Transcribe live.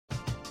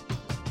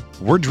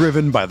We're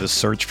driven by the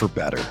search for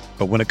better.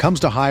 But when it comes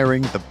to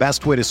hiring, the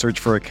best way to search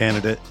for a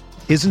candidate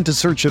isn't to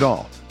search at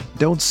all.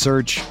 Don't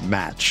search,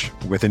 match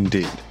with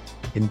Indeed.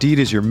 Indeed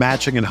is your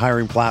matching and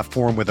hiring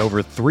platform with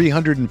over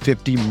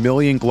 350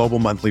 million global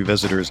monthly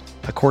visitors,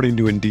 according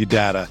to Indeed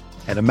data,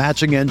 and a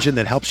matching engine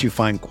that helps you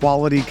find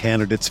quality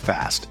candidates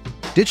fast.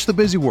 Ditch the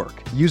busy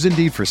work. Use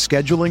Indeed for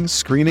scheduling,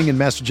 screening, and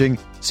messaging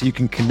so you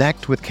can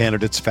connect with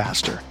candidates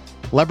faster.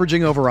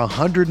 Leveraging over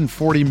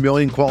 140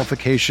 million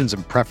qualifications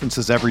and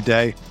preferences every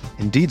day,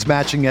 Indeed's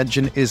matching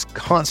engine is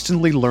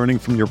constantly learning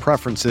from your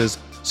preferences,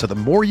 so the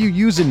more you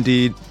use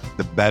Indeed,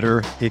 the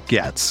better it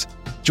gets.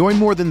 Join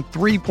more than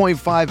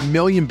 3.5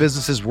 million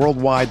businesses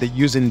worldwide that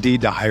use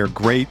Indeed to hire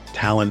great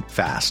talent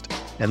fast.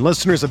 And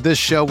listeners of this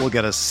show will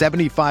get a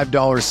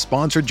 $75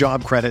 sponsored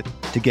job credit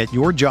to get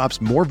your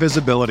jobs more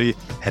visibility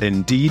at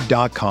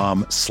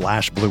Indeed.com/Blue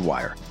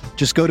Wire.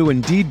 Just go to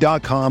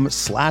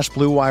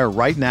Indeed.com/Blue Wire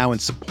right now and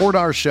support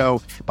our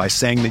show by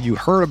saying that you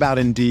heard about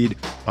Indeed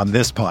on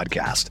this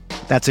podcast.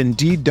 That's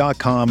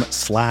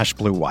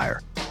Indeed.com/Blue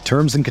Wire.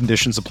 Terms and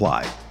conditions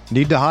apply.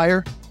 Need to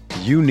hire?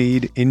 You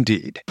need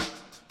Indeed.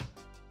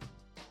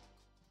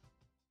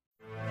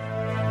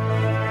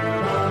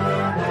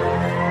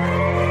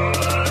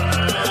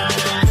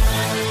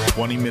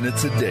 20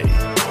 minutes a day,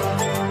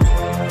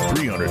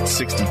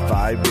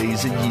 365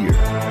 days a year.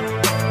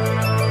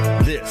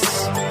 This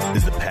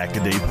is the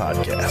Pack-A-Day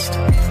Podcast.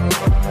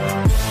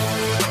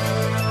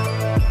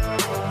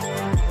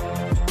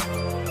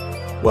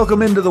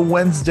 Welcome into the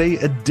Wednesday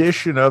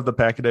edition of the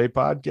Pack-A-Day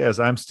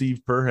Podcast. I'm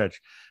Steve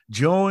Perhetch,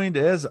 joined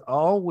as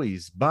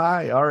always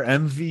by our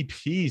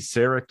MVP,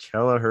 Sarah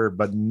Kelleher,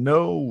 but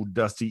no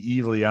Dusty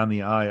Evely on the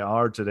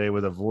IR today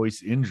with a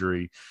voice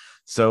injury.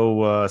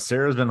 So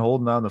Sarah's been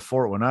holding on the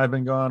fort when I've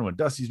been gone, when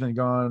Dusty's been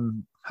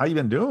gone. How you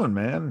been doing,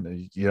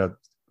 man? You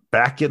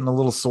back getting a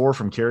little sore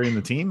from carrying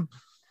the team?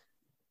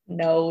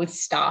 No,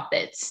 stop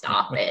it.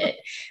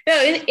 No,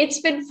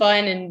 it's been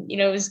fun. And,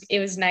 it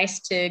was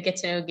nice to get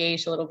to know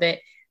Gage a little bit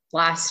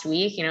last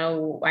week.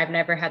 I've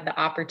never had the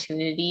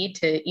opportunity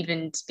to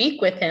even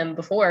speak with him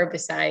before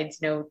besides,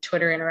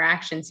 Twitter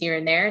interactions here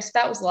and there. So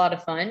that was a lot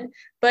of fun,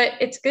 but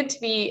it's good to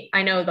be,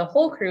 I know the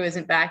whole crew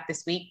isn't back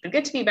this week, but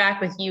good to be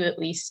back with you at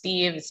least,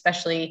 Steve,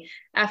 especially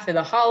after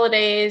the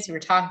holidays. We were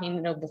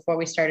talking, before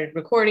we started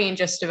recording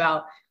just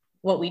about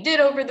what we did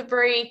over the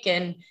break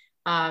and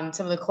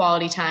some of the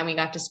quality time we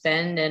got to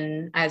spend.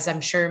 And as I'm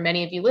sure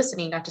many of you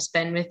listening got to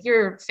spend with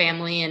your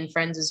family and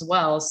friends as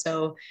well.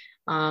 So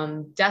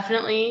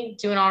definitely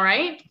doing all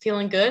right,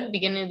 feeling good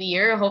beginning of the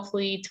year.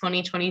 Hopefully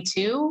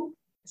 2022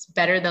 is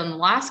better than the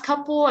last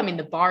couple. I mean,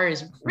 the bar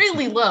is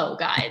really low,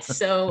 guys.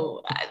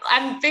 So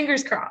I'm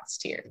fingers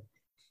crossed here.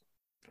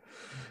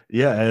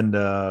 Yeah, and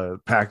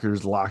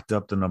Packers locked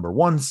up the number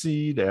 1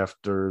 seed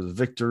after the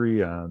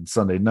victory on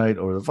Sunday night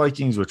over the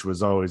Vikings, which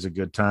was always a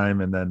good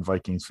time. And then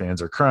Vikings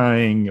fans are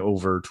crying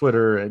over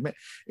Twitter. It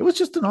was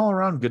just an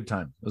all-around good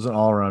time. It was an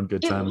all-around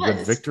good time, a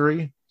good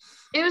victory.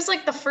 It was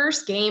like the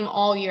first game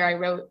all year. I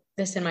wrote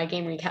this in my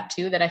game recap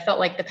too, that I felt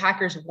like the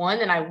Packers won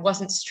and I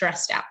wasn't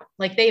stressed out.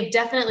 Like they've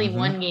definitely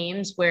won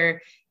games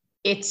where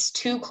it's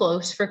too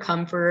close for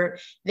comfort.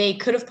 They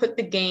could have put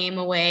the game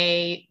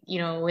away,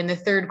 in the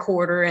third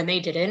quarter and they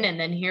didn't. And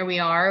then here we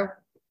are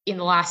in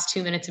the last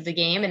 2 minutes of the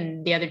game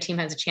and the other team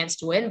has a chance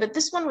to win. But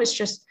this one was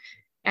just,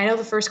 I know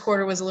the first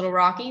quarter was a little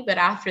rocky, but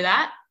after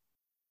that,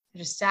 I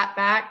just sat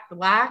back,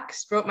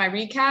 relaxed, wrote my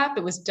recap.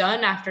 It was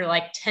done after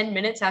like 10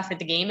 minutes after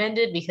the game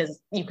ended because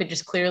you could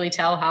just clearly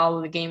tell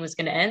how the game was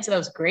going to end. So that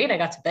was great. I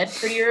got to bed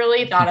pretty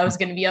early, thought I was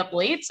going to be up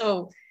late.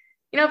 So,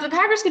 if the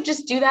Packers could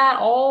just do that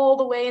all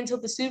the way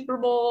until the Super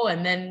Bowl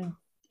and then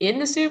in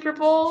the Super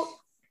Bowl,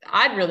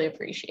 I'd really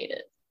appreciate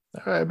it.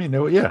 I mean,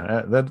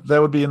 yeah, that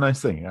would be a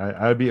nice thing.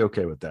 I'd be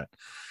okay with that.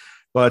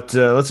 But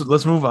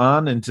let's move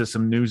on into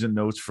some news and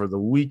notes for the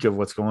week of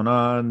what's going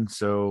on.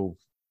 So,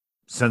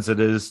 since it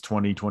is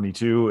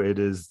 2022, it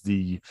is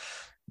the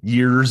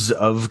years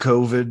of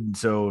COVID.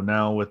 So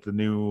now with the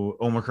new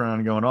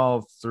Omicron going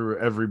all through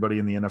everybody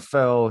in the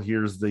NFL,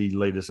 here's the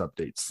latest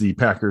updates. The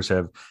Packers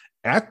have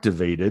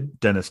activated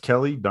Dennis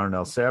Kelly,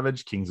 Darnell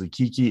Savage, Kingsley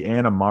Keke,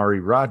 and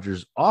Amari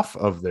Rodgers off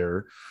of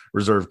their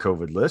reserve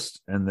COVID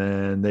list. And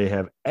then they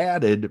have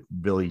added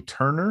Billy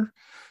Turner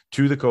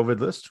to the COVID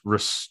list,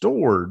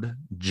 restored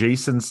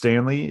Jason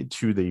Stanley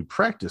to the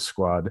practice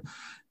squad,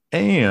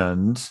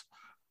 and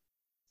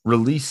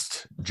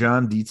released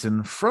John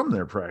Dietzen from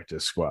their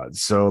practice squad.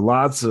 So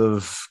lots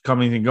of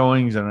coming and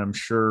goings, and I'm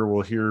sure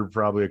we'll hear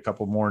probably a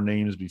couple more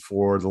names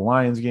before the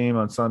Lions game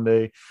on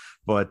Sunday.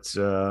 But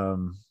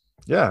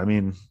yeah, I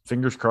mean,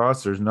 fingers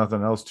crossed there's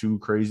nothing else too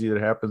crazy that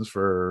happens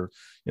for,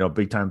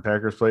 big time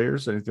Packers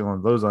players, anything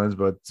along those lines.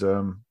 But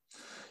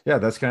yeah,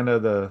 that's kind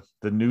of the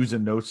news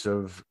and notes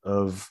of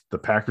the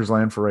Packers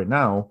land for right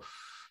now.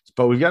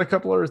 But we've got a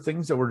couple other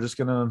things that we're just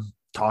going to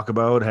talk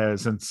about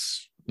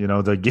since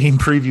the game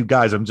preview,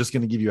 guys. I'm just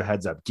going to give you a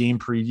heads up. Game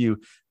preview,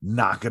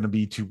 not going to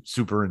be too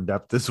super in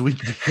depth this week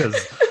because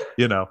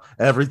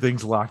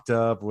everything's locked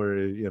up.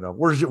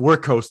 We're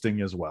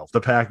coasting as well.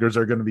 The Packers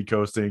are going to be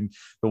coasting.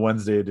 The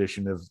Wednesday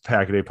edition of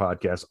Packaday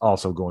Podcast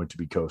also going to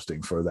be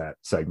coasting for that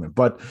segment.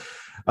 But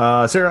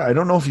Sarah, I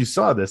don't know if you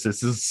saw this.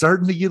 This is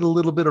starting to get a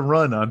little bit of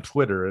run on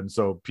Twitter, and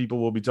so people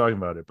will be talking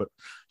about it. But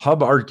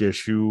Hub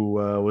Arkish, who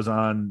was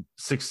on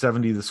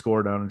 670 The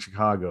Score down in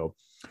Chicago,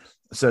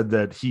 said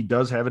that he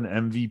does have an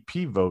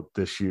MVP vote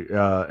this year,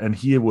 and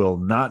he will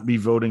not be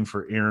voting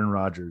for Aaron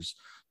Rodgers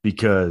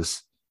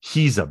because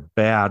he's a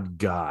bad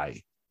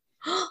guy.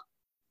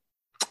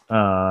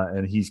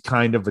 And he's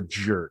kind of a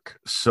jerk.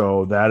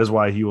 So that is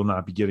why he will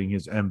not be getting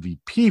his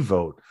MVP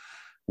vote,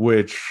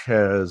 which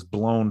has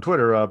blown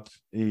Twitter up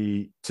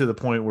to the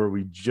point where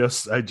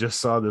I just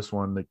saw this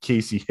one that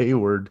Casey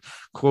Hayward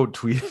quote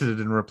tweeted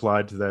and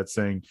replied to that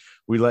saying,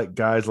 "We let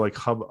guys like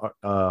Hub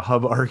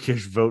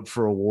Arkish vote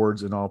for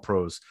awards in all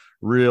pros.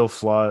 Real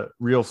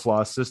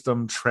flaw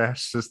system,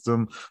 trash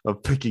system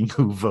of picking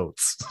who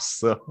votes."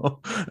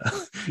 So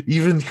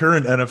even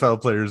current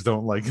NFL players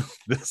don't like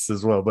this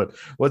as well. But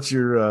what's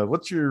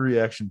your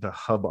reaction to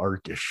Hub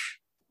Arkish?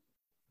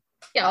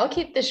 Yeah, I'll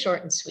keep this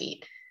short and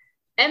sweet.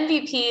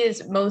 MVP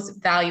is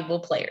most valuable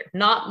player,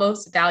 not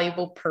most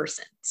valuable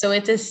person. So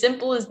it's as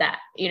simple as that.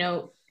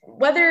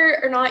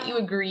 Whether or not you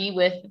agree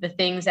with the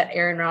things that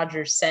Aaron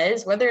Rodgers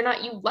says, whether or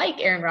not you like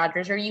Aaron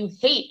Rodgers or you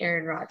hate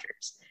Aaron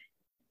Rodgers,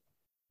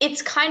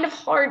 it's kind of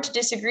hard to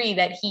disagree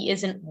that he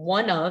isn't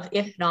one of,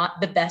 if not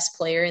the best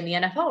player in the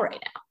NFL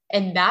right now.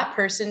 And that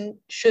person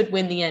should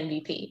win the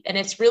MVP. And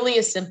it's really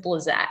as simple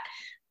as that.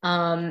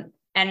 And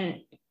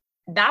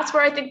that's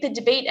where I think the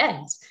debate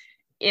ends.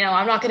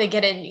 I'm not going to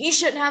get in, he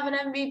shouldn't have an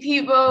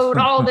MVP vote,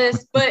 all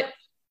this, but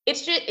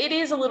it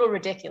is a little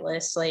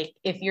ridiculous. Like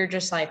if you're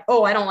just like,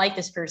 oh, I don't like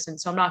this person,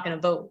 so I'm not going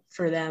to vote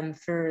for them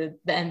for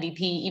the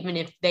MVP, even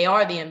if they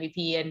are the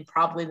MVP and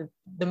probably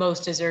the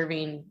most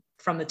deserving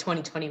from the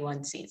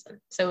 2021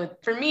 season. So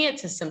for me,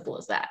 it's as simple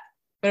as that.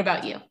 What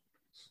about you?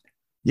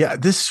 Yeah,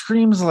 this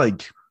screams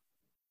like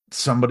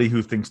somebody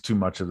who thinks too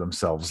much of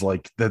themselves,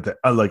 like that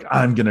like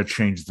I'm going to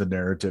change the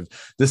narrative.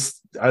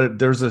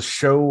 There's a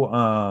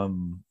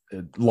show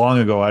long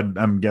ago,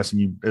 I'm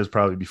guessing it was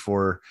probably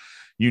before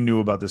you knew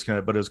about this kind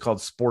of, but it was called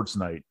Sports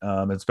Night.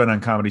 It's been on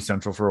Comedy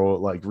Central for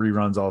like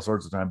reruns all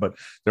sorts of time, but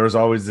there was a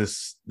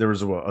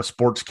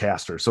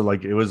sportscaster. So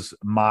like it was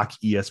mock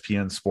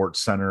ESPN Sports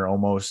Center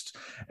almost.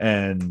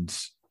 And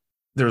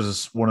there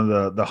was one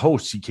of the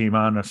hosts, he came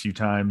on a few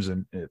times,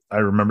 and I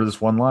remember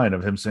this one line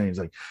of him saying, he's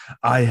like,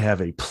 I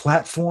have a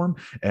platform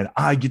and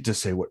I get to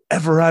say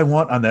whatever I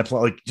want on that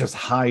platform, like just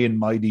high and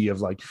mighty of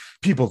like,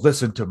 people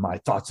listen to my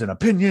thoughts and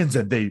opinions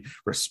and they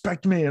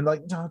respect me. And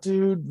like, no,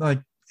 dude,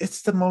 like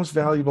it's the most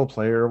valuable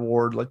player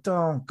award. Like,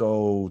 don't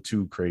go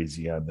too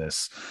crazy on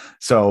this.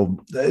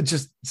 So it's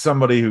just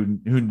somebody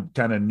who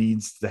kind of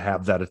needs to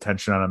have that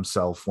attention on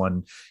himself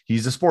when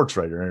he's a sports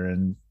writer,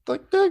 and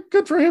like,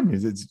 good for him.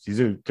 He's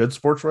a good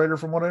sports writer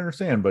from what I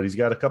understand, but he's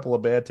got a couple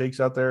of bad takes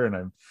out there.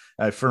 And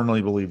I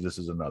firmly believe this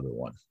is another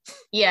one.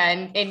 Yeah.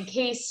 And in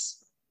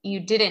case you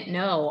didn't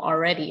know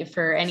already,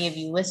 for any of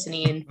you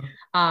listening,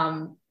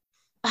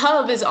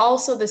 Hub is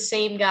also the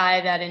same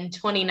guy that in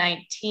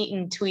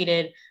 2019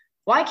 tweeted,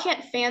 "Why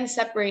can't fans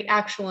separate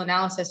actual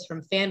analysis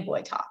from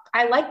fanboy talk?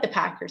 I like the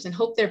Packers and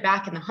hope they're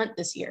back in the hunt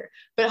this year,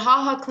 but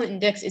Clinton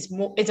Dix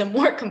is a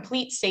more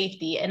complete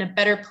safety and a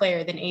better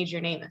player than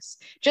Adrian Amos.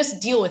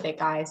 Just deal with it,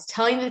 guys.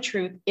 Telling the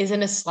truth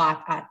isn't a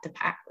slap at the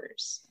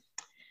Packers."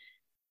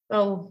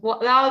 So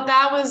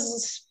that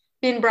was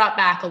been brought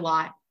back a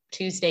lot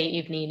Tuesday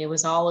evening. It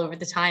was all over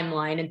the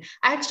timeline, and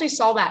I actually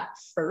saw that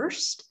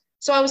first.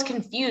 So I was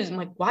confused. I'm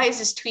like, why is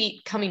this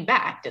tweet coming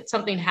back? Did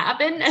something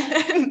happen?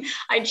 And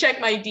I checked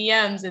my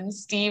DMs and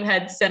Steve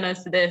had sent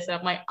us this. And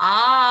I'm like,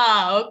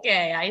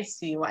 okay, I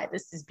see why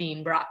this is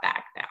being brought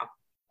back now.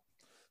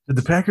 Did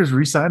the Packers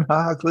re-sign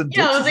Clinton Dix?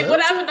 Yeah, I was like, what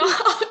happened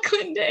to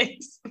Clinton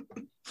Dix?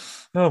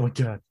 Oh my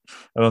God.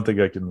 I don't think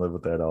I can live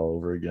with that all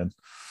over again.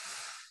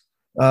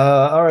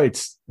 All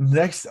right.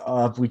 Next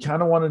up, we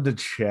kind of wanted to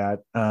chat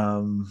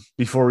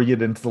before we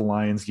get into the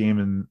Lions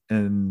game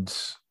and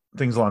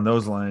things along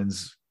those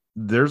lines.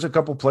 There's a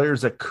couple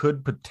players that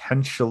could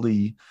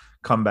potentially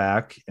come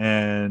back,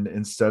 and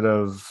instead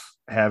of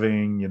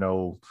having,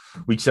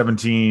 week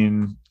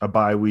 17, a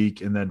bye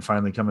week, and then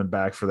finally coming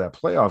back for that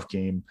playoff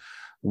game,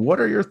 what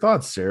are your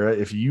thoughts, Sarah?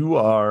 If you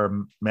are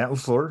Matt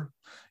LaFleur,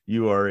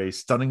 you are a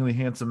stunningly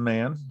handsome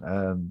man.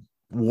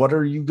 What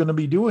are you going to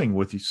be doing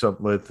with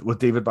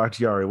David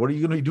Bakhtiari? What are you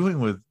going to be doing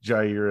with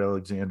Jair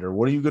Alexander?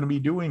 What are you going to be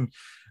doing?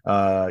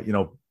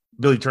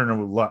 Billy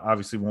Turner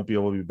obviously won't be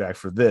able to be back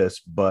for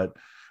this, but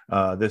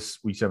this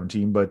week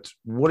 17, but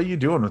what are you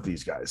doing with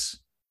these guys?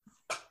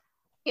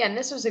 Yeah, and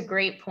this was a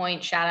great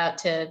point. Shout out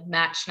to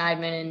Matt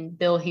Schneidman and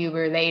Bill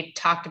Huber. They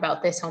talked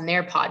about this on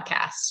their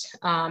podcast,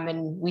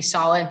 and we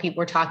saw it and people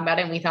were talking about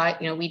it, and we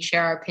thought, we'd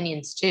share our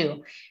opinions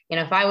too.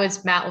 If I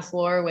was Matt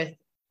LaFleur with,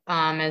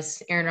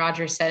 as Aaron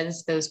Rodgers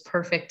says, those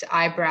perfect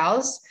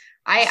eyebrows,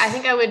 I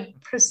think I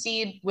would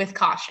proceed with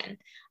caution.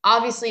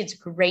 Obviously, it's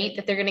great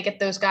that they're going to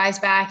get those guys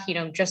back,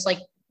 just like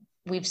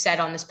we've said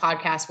on this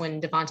podcast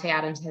when Devontae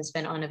Adams has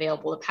been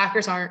unavailable, the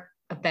Packers aren't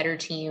a better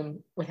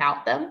team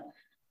without them.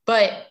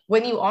 But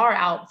when you are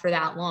out for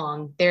that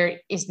long,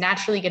 there is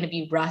naturally going to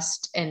be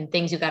rust and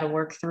things you got to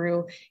work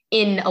through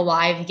in a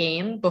live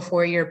game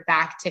before you're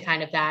back to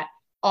kind of that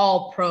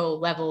all pro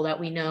level that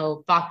we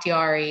know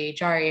Bakhtiari,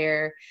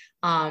 Jair,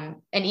 and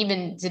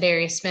even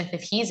Zadarius Smith,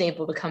 if he's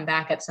able to come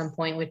back at some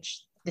point,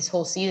 which this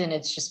whole season,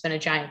 it's just been a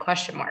giant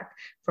question mark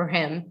for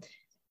him.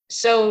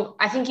 So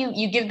I think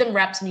you give them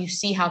reps and you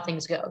see how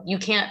things go. You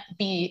can't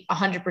be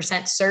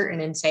 100%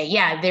 certain and say,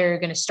 yeah, they're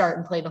going to start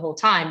and play the whole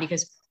time,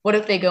 because what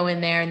if they go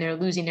in there and they're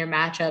losing their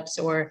matchups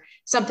or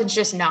something's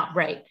just not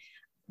right?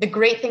 The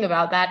great thing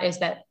about that is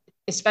that,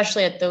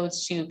 especially at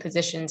those two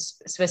positions,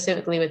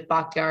 specifically with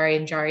Bakhtiari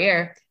and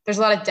Jair, there's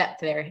a lot of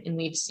depth there. And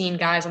we've seen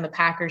guys on the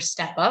Packers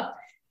step up,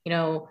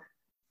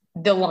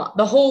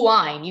 the whole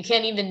line. You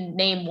can't even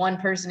name one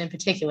person in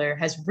particular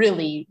has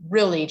really,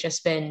 really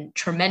just been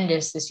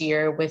tremendous this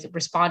year with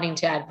responding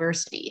to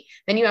adversity.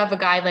 Then you have a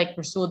guy like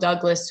Rasul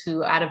Douglas,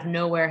 who out of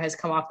nowhere has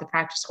come off the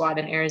practice squad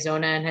in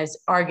Arizona and has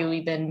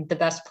arguably been the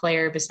best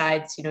player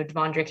besides,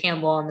 Devondre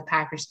Campbell on the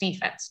Packers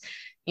defense.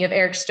 You have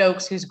Eric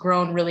Stokes, who's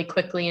grown really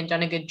quickly and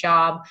done a good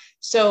job.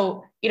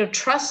 So,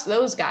 trust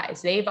those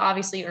guys. They've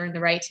obviously earned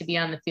the right to be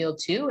on the field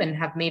too and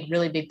have made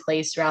really big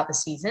plays throughout the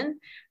season.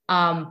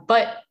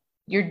 But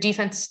your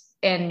defense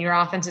and your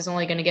offense is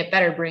only going to get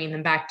better bringing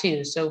them back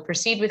too. So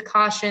proceed with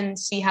caution,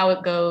 see how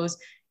it goes.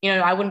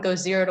 I wouldn't go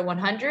 0 to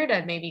 100.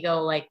 I'd maybe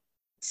go like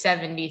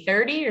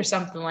 70-30 or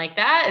something like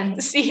that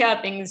and see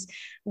how things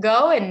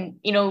go. And,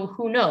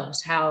 who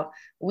knows how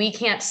we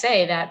can't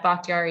say that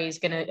Bakhtiari is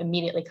going to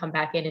immediately come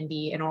back in and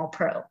be an all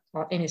pro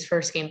in his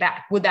first game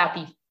back. Would that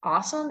be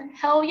awesome?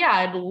 Hell yeah.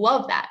 I'd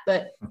love that.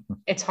 But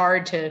it's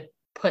hard to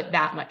put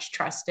that much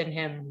trust in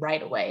him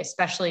right away,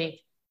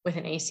 especially with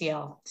an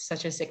ACL,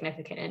 such a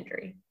significant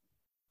injury.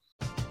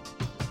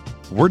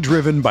 We're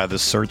driven by the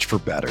search for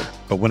better.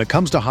 But when it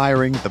comes to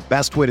hiring, the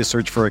best way to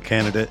search for a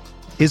candidate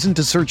isn't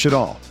to search at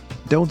all.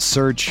 Don't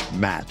search,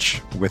 match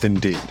with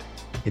Indeed.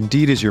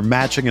 Indeed is your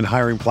matching and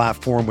hiring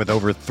platform with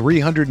over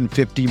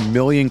 350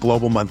 million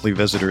global monthly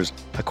visitors,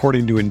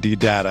 according to Indeed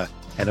data,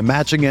 and a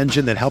matching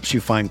engine that helps you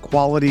find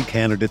quality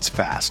candidates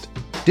fast.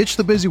 Ditch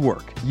the busy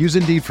work. Use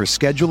Indeed for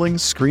scheduling,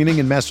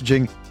 screening, and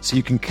messaging so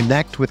you can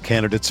connect with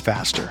candidates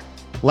faster.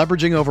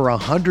 Leveraging over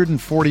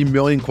 140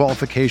 million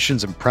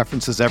qualifications and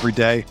preferences every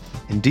day,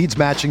 Indeed's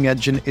matching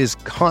engine is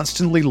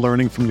constantly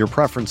learning from your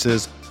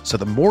preferences, so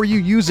the more you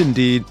use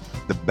Indeed,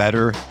 the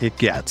better it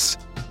gets.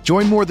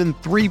 Join more than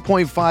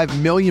 3.5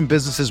 million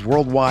businesses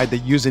worldwide that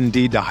use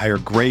Indeed to hire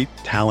great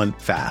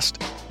talent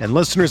fast. And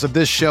listeners of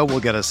this show will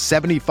get a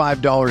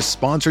 $75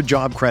 sponsored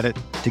job credit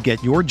to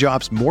get your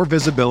jobs more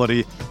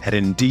visibility at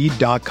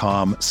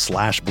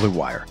Indeed.com/Blue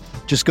Wire.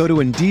 Just go to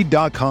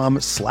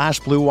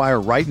Indeed.com/Blue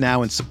Wire right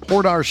now and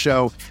support our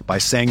show by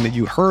saying that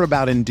you heard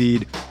about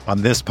Indeed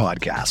on this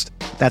podcast.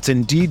 That's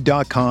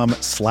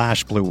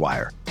Indeed.com/Blue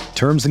Wire.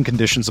 Terms and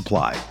conditions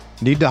apply.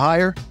 Need to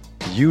hire?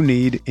 You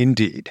need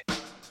Indeed.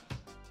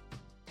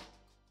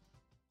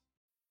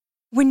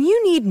 When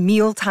you need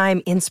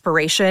mealtime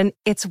inspiration,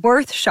 it's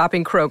worth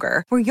shopping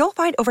Kroger, where you'll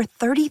find over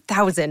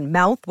 30,000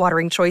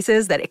 mouth-watering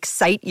choices that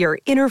excite your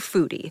inner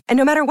foodie. And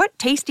no matter what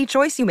tasty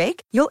choice you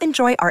make, you'll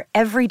enjoy our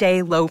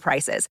everyday low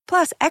prices,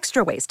 plus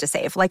extra ways to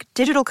save, like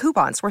digital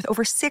coupons worth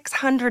over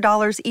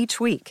 $600 each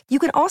week. You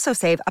can also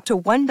save up to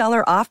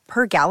 $1 off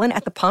per gallon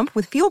at the pump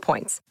with fuel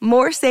points.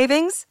 More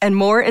savings and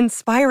more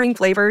inspiring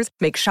flavors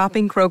make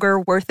shopping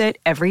Kroger worth it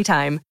every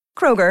time.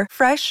 Kroger,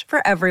 fresh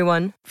for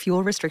everyone.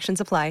 Fuel restrictions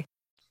apply.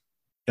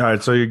 All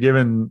right, so you're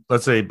giving,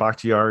 let's say,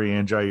 Bakhtiari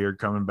and Jair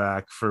coming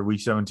back for Week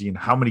 17.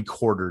 How many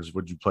quarters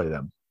would you play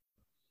them,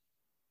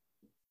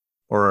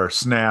 or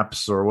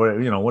snaps, or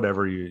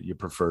whatever you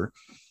prefer?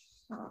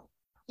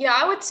 Yeah,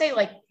 I would say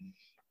like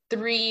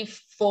 3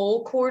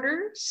 full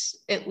quarters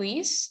at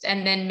least,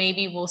 and then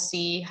maybe we'll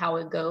see how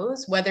it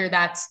goes. Whether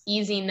that's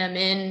easing them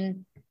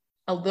in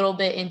a little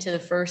bit into the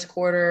first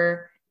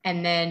quarter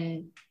and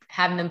then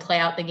having them play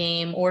out the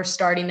game, or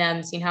starting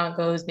them, seeing how it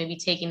goes, maybe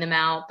taking them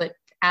out, but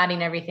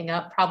adding everything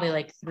up, probably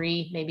like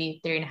 3,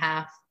 maybe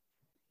 3.5.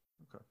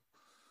 Okay.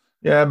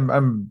 Yeah,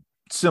 I'm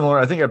similar.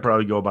 I think I'd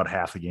probably go about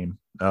half a game.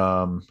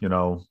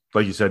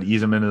 Like you said,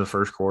 ease them into the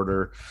first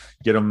quarter,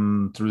 get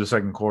them through the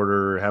second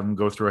quarter, have them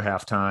go through a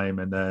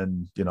halftime, and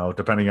then,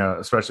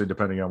 especially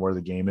depending on where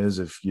the game is,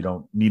 if you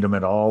don't need them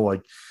at all,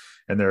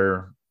 and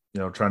they're,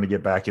 trying to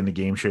get back into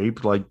game shape,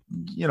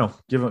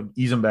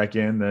 ease them back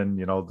in,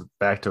 then,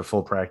 back to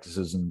full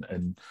practices.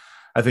 And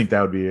I think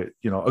that would be a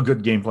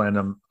good game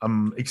plan.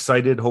 I'm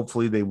excited.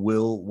 Hopefully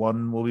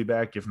one will be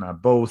back, if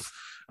not both.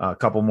 A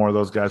couple more of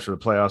those guys for the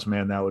playoffs,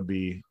 man. That would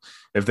be,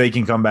 if they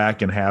can come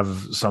back and have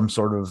some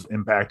sort of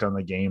impact on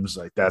the games,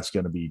 that's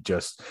going to be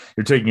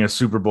you're taking a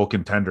Super Bowl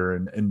contender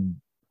and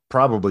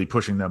probably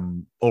pushing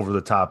them over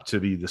the top to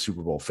be the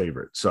Super Bowl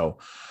favorite. So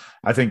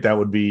I think that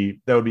would be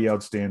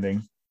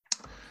outstanding.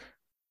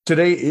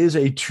 Today is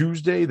a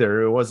Tuesday.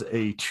 There was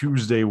a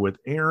Tuesday with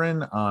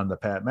Aaron on the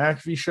Pat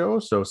McAfee show.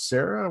 So,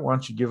 Sarah, why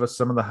don't you give us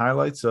some of the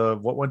highlights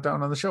of what went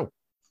down on the show?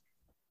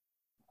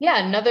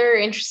 Yeah, another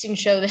interesting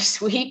show this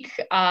week.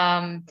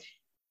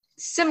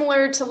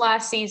 Similar to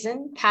last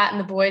season, Pat and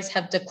the boys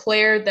have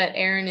declared that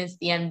Aaron is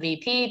the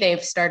MVP.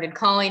 They've started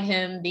calling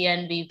him the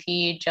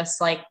MVP,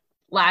 just like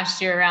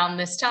last year around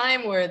this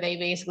time, where they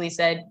basically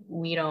said,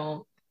 we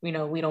don't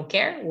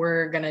care.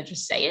 We're going to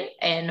just say it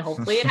and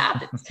hopefully it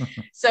happens.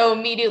 So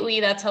immediately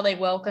that's how they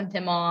welcomed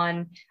him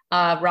on.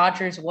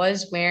 Rodgers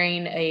was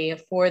wearing a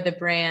For the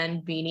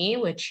Brand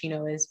beanie, which,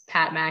 is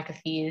Pat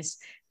McAfee's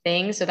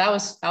thing. So that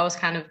was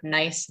kind of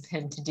nice of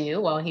him to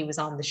do while he was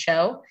on the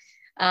show.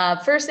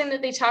 First thing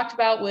that they talked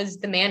about was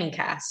the Manning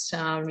cast.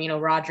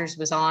 Rodgers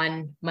was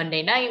on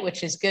Monday night,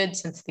 which is good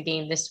since the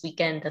game this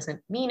weekend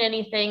doesn't mean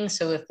anything.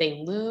 So if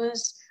they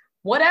lose,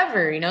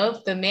 whatever,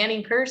 if the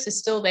Manning curse is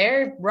still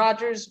there,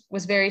 Rodgers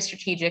was very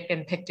strategic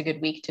and picked a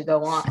good week to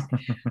go on.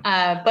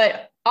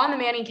 But on the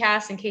Manning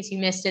cast, in case you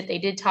missed it, they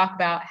did talk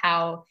about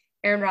how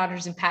Aaron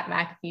Rodgers and Pat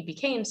McAfee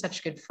became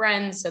such good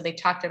friends. So they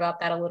talked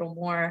about that a little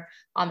more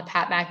on the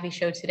Pat McAfee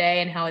show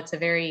today and how it's a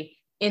very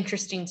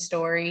interesting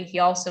story. He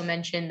also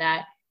mentioned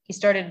that he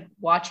started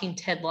watching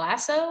Ted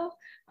Lasso,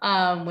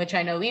 which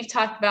I know we've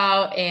talked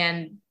about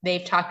and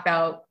they've talked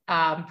about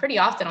pretty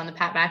often on the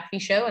Pat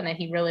McAfee show, and that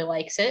he really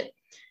likes it.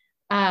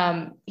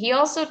 He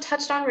also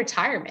touched on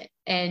retirement,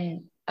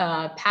 and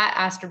Pat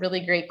asked a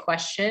really great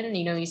question.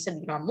 He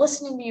said, I'm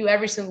listening to you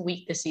every single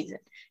week this season.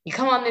 You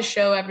come on this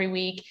show every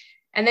week,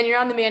 and then you're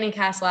on the Manning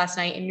cast last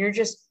night, and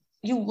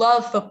you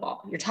love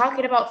football. You're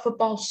talking about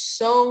football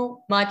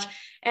so much.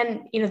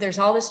 And, there's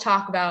all this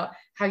talk about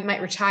how you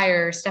might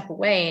retire or step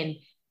away. And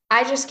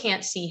I just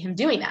can't see him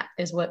doing that,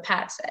 is what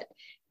Pat said.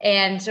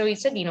 And so he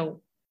said,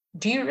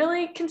 do you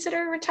really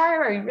consider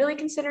retire? Are you really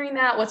considering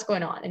that? What's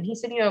going on? And he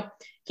said,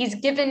 he's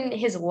given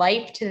his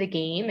life to the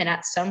game. And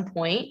at some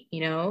point,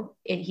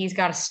 he's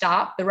got to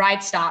stop. The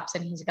ride stops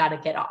and he's got to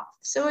get off.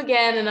 So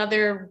again,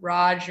 another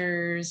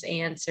Rodgers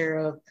answer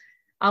of,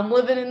 I'm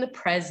living in the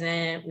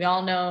present. We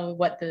all know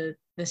what the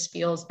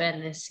spiel's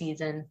been this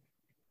season.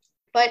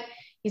 But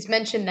he's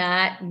mentioned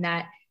that, and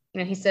that,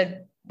 he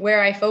said,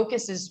 where I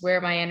focus is where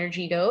my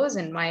energy goes,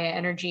 and my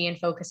energy and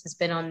focus has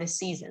been on this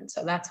season.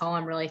 So that's all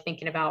I'm really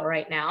thinking about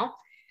right now.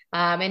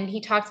 And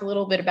he talked a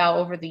little bit about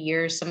over the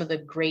years, some of the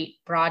great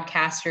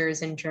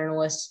broadcasters and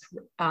journalists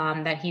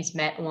that he's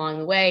met along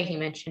the way. He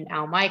mentioned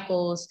Al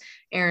Michaels,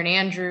 Aaron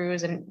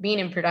Andrews, and being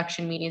in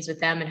production meetings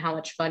with them and how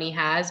much fun he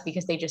has,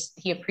 because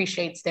he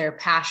appreciates their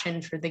passion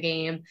for the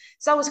game.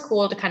 So it was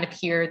cool to kind of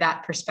hear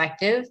that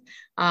perspective,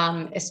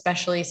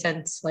 especially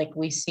since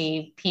we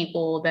see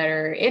people that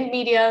are in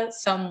media,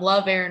 some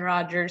love Aaron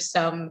Rodgers,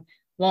 some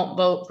won't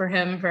vote for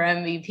him for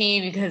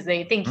MVP because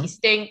they think he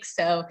stinks.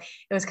 So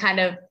it was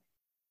kind of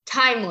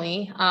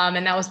timely.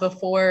 And that was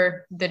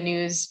before the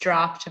news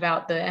dropped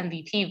about the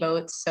MVP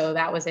votes. So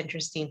that was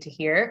interesting to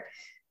hear.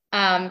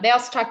 They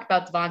also talked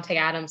about Devontae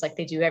Adams like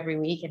they do every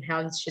week and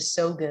how he's just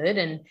so good.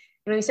 And,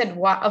 he said,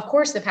 of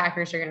course the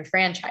Packers are going to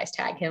franchise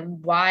tag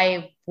him.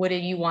 Why would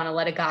you want to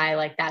let a guy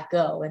like that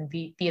go and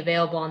be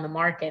available on the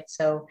market?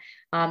 So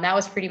that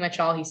was pretty much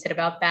all he said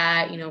about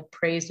that,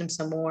 praised him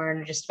some more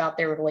and just about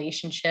their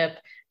relationship.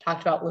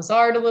 Talked about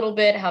Lazard a little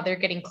bit, how they're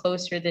getting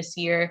closer this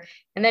year.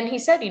 And then he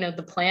said,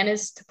 the plan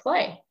is to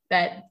play,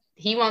 that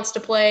he wants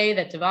to play,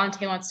 that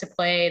Devontae wants to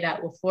play,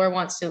 that LaFleur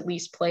wants to at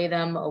least play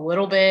them a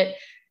little bit.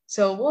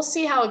 So we'll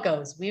see how it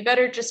goes. We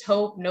better just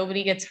hope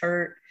nobody gets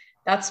hurt.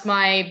 That's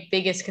my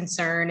biggest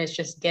concern, is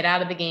just get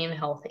out of the game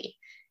healthy,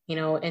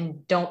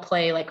 and don't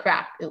play like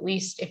crap. At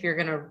least if you're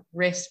going to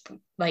risk,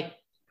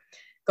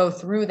 go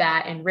through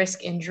that and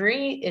risk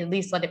injury, at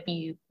least let it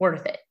be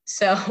worth it.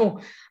 So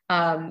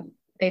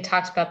they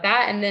talked about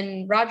that. And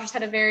then Rodgers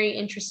had a very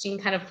interesting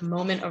kind of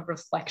moment of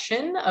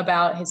reflection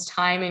about his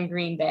time in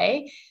Green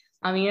Bay.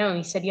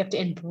 He said you have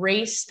to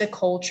embrace the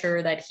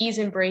culture, that he's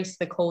embraced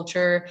the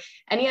culture.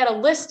 And he had a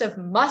list of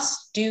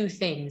must-do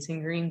things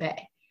in Green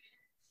Bay.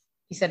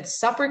 He said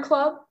supper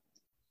club,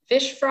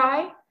 fish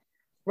fry,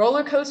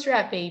 roller coaster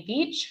at Bay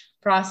Beach,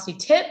 Frosty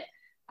Tip,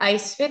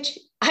 ice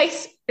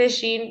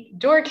fishing,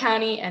 Door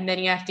County, and then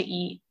you have to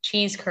eat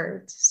cheese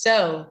curds.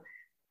 So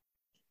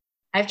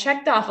I've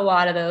checked off a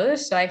lot of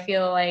those, so I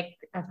feel like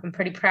I'm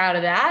pretty proud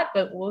of that,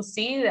 but we'll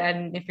see.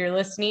 And if you're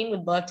listening,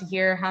 we'd love to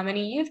hear how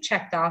many you've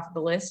checked off the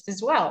list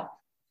as well.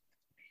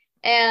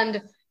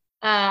 And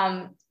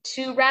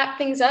to wrap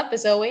things up,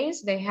 as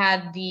always, they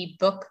had the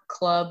book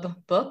club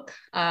book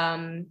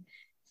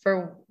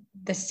for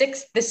the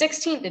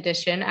 16th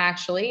edition,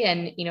 actually.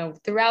 And,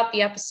 throughout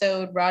the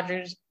episode,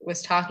 Rodgers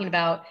was talking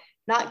about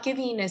not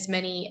giving as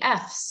many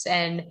Fs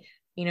and,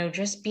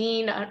 just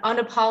being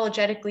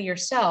unapologetically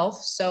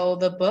yourself. So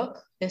the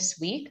book this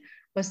week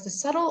was The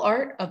Subtle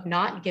Art of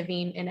Not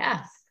Giving an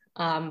F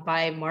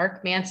by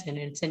Mark Manson.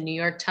 It's a New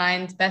York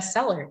Times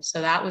bestseller.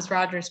 So that was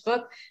Rodgers'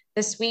 book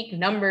this week,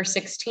 number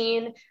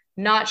 16.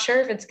 Not sure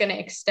if it's going to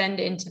extend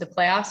into the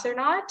playoffs or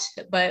not,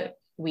 but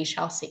we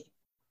shall see.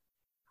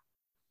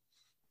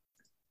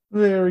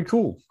 Very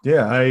cool.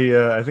 Yeah,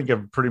 I think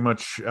I'm pretty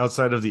much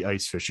outside of the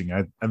ice fishing.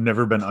 I've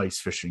never been ice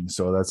fishing,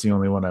 so that's the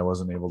only one I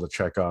wasn't able to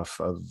check off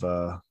of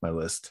my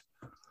list.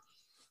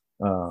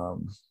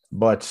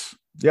 But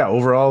yeah,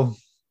 overall,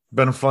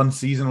 been a fun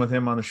season with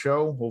him on the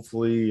show.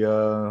 Hopefully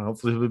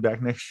he'll be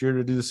back next year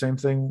to do the same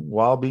thing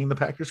while being the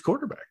Packers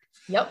quarterback.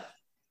 Yep.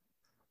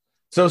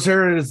 So,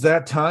 Sarah, it is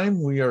that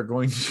time. We are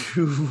going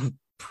to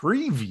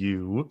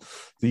preview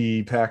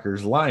the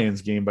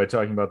Packers-Lions game by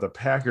talking about the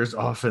Packers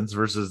offense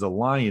versus the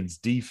Lions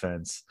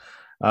defense.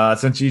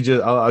 Since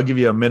I'll give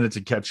you a minute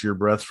to catch your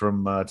breath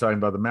from talking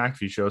about the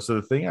McAfee show. So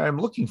the thing I'm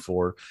looking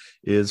for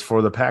is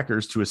for the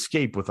Packers to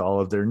escape with all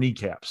of their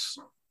kneecaps.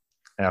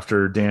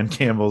 After Dan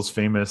Campbell's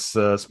famous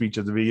speech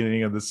at the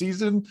beginning of the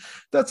season,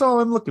 that's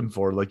all I'm looking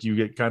for. Like you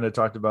get kind of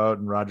talked about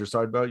and Rodgers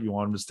talked about, you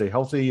want them to stay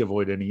healthy,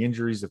 avoid any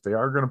injuries if they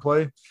are going to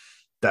play.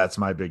 That's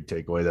my big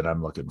takeaway that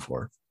I'm looking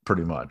for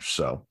pretty much.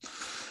 So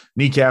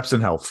kneecaps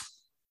and health.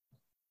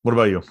 What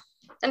about you?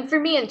 And for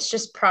me, it's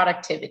just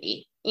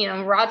productivity.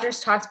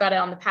 Rodgers talked about it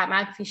on the Pat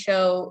McAfee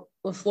show.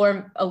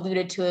 LaFleur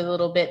alluded to it a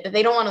little bit, that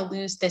they don't want to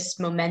lose this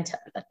momentum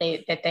that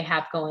they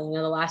have going.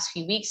 The last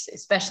few weeks,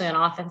 especially on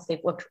offense,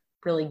 they've looked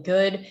really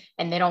good,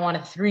 and they don't want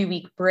a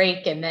 3-week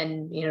break and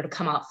then, to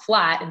come out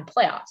flat in the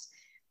playoffs.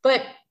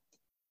 But,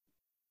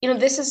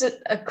 this is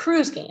a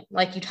cruise game,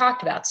 like you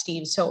talked about,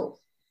 Steve. So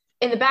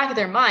in the back of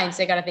their minds,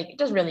 they got to think it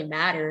doesn't really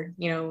matter.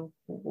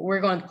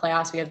 We're going to the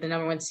playoffs. We have the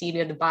number 1 seed. We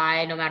have the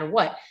bye, no matter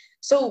what.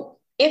 So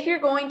if you're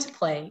going to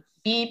play,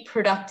 be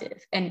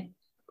productive and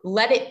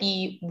let it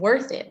be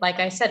worth it. Like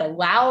I said,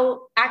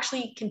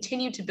 actually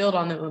continue to build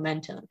on the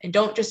momentum and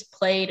don't just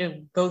play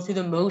to go through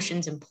the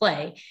motions and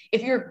play.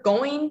 If you're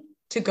going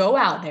to go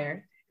out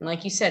there and,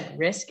 like you said,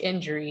 risk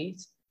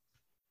injuries,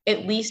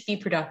 at least be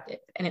productive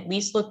and at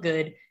least look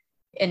good.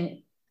 And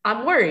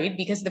I'm worried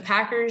because the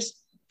Packers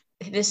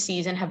this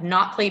season have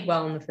not played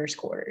well in the first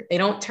quarter. They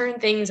don't turn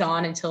things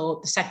on until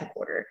the second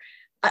quarter.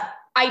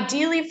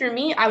 Ideally for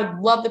me, I would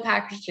love the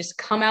Packers to just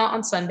come out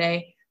on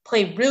Sunday,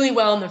 play really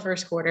well in the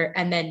first quarter,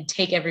 and then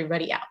take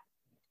everybody out.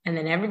 And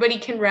then everybody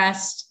can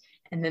rest.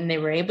 And then they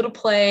were able to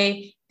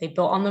play. They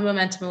built on the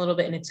momentum a little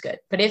bit, and it's good.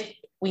 But if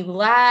we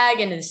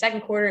lag into the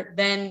second quarter,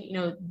 then,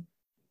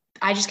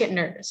 I just get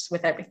nervous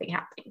with everything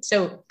happening.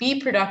 So be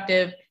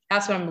productive.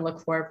 That's what I'm going to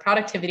look for.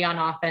 Productivity on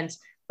offense.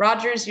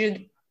 Rodgers, you're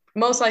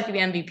most likely the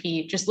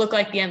MVP. Just look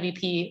like the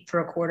MVP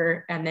for a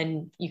quarter, and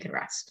then you can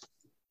rest.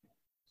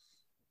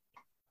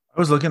 I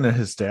was looking at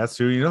his stats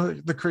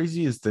too. The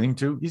craziest thing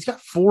too, he's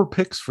got 4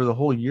 picks for the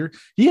whole year.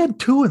 He had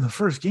 2 in the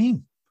first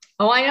game.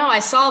 Oh, I know. I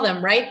saw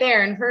them right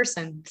there in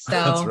person. So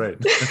that's right.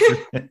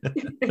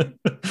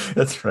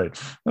 That's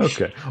right.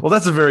 Okay. Well,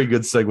 that's a very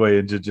good segue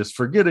into just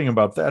forgetting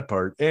about that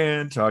part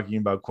and talking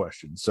about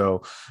questions.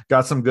 So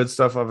got some good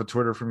stuff off of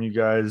Twitter from you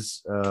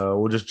guys.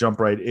 We'll just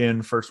jump right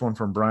in. First one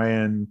from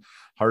Brian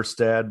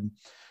Harstad.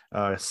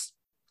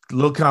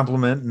 Little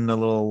compliment and a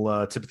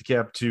little tip of the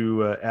cap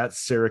to at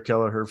Sarah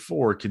Kelleher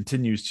 4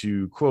 continues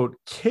to, quote,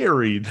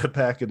 carry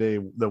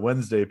the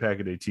Wednesday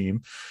Pack-A-Day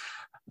team.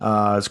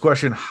 His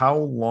question, how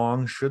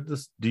long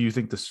do you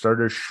think the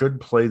starters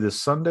should play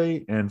this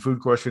Sunday? And food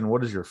question,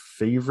 what is your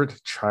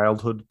favorite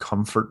childhood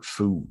comfort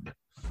food?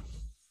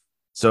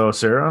 So,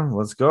 Sarah,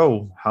 let's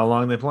go. How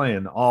long are they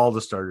playing? All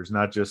the starters,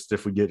 not just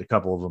if we get a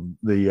couple of them,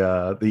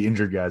 the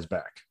injured guys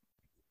back.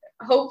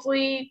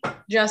 Hopefully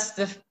just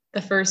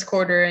the first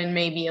quarter and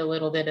maybe a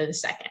little bit of the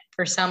second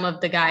for some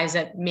of the guys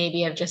that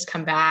maybe have just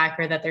come back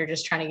or that they're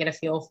just trying to get a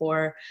feel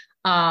for.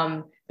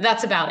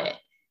 That's about it.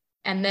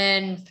 And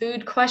then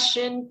food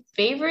question,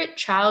 favorite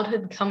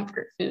childhood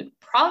comfort food,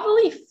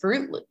 probably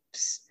Fruit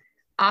Loops.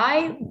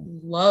 I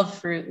love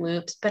Fruit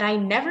Loops, but I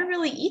never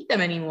really eat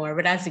them anymore.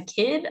 But as a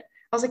kid,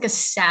 I was like a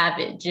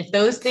savage. If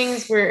those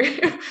things were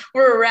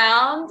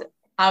around,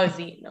 I was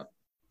eating them.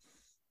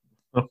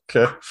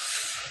 Okay.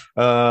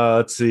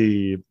 Let's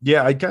see.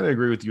 Yeah, I kind of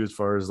agree with you as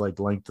far as like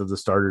length of the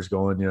starters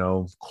going,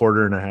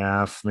 quarter and a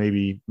half,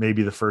 maybe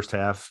the first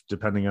half,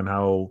 depending on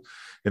how,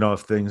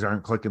 if things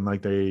aren't clicking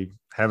like they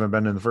haven't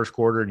been in the first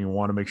quarter and you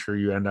want to make sure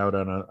you end out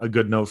on a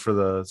good note for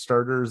the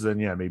starters, then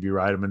yeah, maybe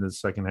ride them into the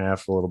second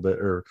half a little bit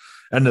or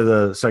end of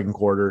the second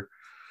quarter.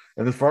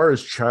 And as far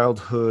as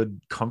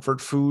childhood comfort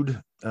food,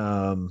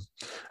 I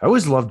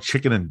always loved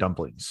chicken and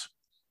dumplings.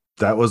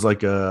 That was like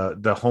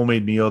the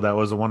homemade meal. That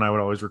was the one I would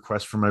always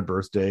request for my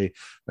birthday.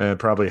 And it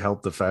probably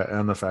helped the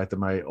fact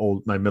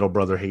that my middle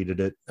brother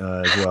hated it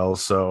as well.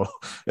 So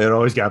it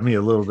always got me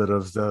a little bit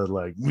of the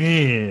like,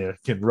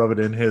 can rub it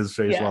in his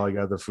face while I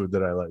got the food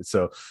that I like.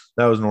 So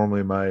that was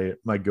normally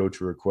my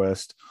go-to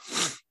request.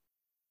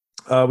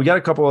 We got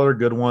a couple other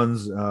good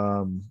ones.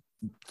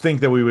 Think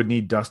that we would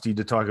need Dusty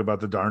to talk about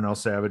the Darnell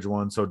Savage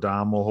one. So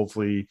Dom will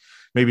hopefully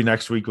maybe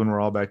next week when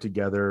we're all back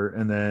together.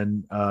 And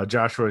then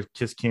Joshua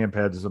Kisscamp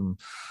had some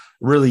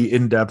really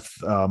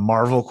in-depth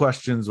Marvel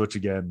questions, which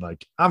again,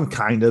 like I'm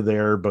kind of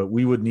there, but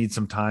we would need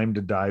some time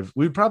to dive.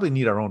 We'd probably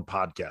need our own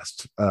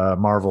podcast,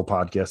 Marvel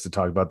podcast to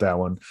talk about that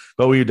one,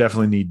 but we would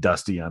definitely need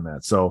Dusty on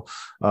that. So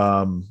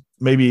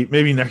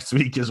maybe next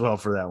week as well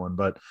for that one.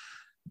 But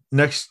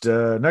Next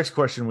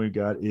question we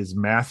got is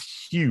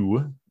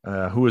Matthew,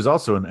 who is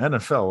also an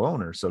NFL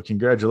owner. So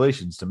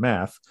congratulations to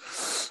Math.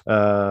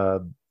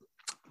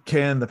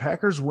 Can the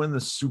Packers win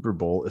the Super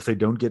Bowl if they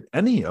don't get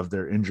any of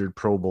their injured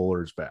Pro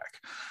Bowlers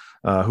back?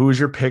 Who is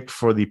your pick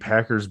for the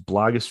Packers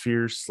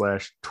blogosphere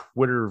 /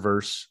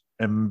 Twitterverse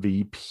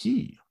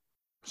MVP?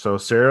 So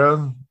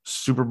Sarah,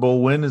 Super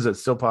Bowl win, is it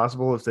still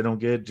possible if they don't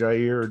get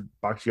Jair or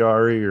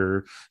Bakhtiari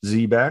or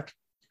Z back?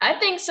 I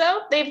think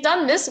so. They've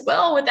done this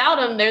well without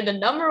them. They're the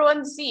number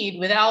 1 seed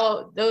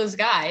without those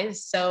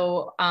guys.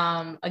 So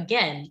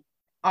again,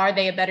 are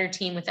they a better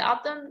team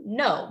without them?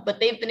 No,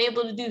 but they've been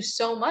able to do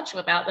so much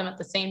without them at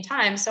the same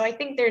time. So I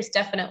think there's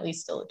definitely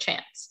still a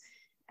chance.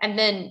 And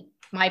then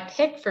my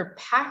pick for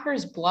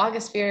Packers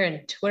blogosphere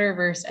and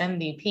Twitterverse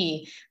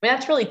MVP. I mean,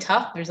 that's really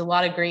tough. There's a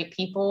lot of great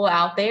people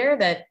out there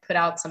that put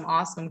out some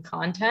awesome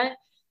content.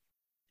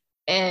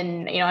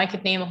 And, I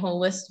could name a whole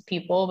list of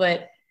people,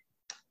 but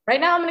right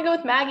now I'm going to go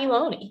with Maggie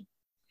Loney,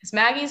 because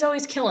Maggie's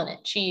always killing it.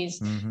 She's,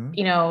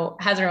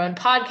 has her own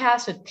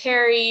podcast with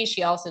Perry.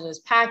 She also does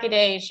Pack a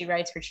Day. She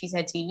writes for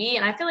Cheesehead TV.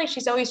 And I feel like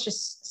she's always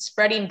just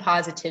spreading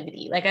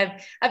positivity. Like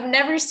I've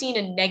never seen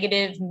a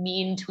negative,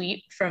 mean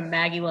tweet from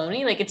Maggie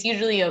Loney. Like it's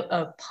usually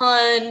a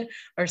pun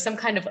or some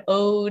kind of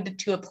ode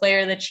to a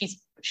player that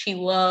she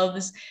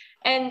loves.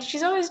 And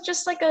she's always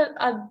just like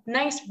a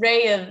nice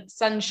ray of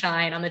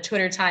sunshine on the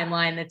Twitter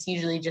timeline that's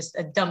usually just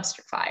a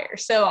dumpster fire.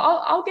 So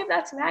I'll give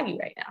that to Maggie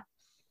right now.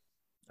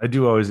 I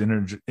do always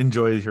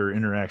enjoy her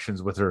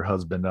interactions with her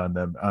husband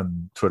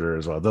on Twitter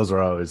as well. Those are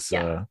always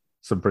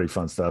some pretty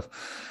fun stuff.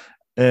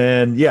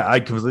 And yeah, I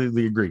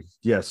completely agree.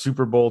 Yeah,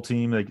 Super Bowl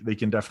team, they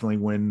can definitely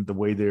win the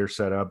way they're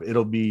set up.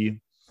 It'll be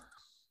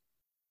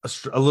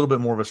a little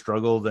bit more of a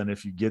struggle than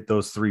if you get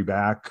those 4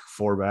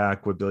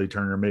 back with Billy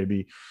Turner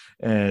maybe.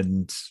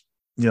 And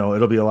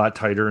it'll be a lot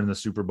tighter in the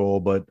Super Bowl,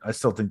 but I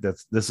still think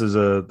this is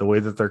the way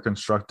that they're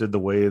constructed, the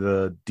way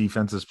the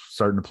defense is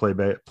starting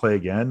to play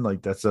again.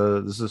 Like this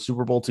is a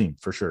Super Bowl team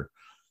for sure.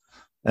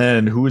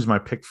 And who is my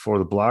pick for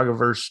the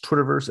blogiverse,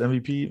 Twitterverse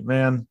MVP?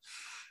 Man,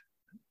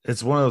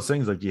 it's one of those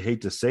things, like, you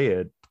hate to say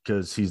it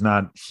because he's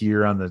not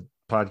here on the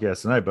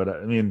podcast tonight, but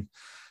I mean,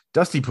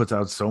 Dusty puts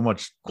out so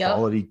much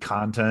quality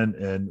content,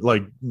 and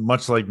like,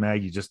 much like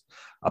Maggie, just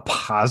a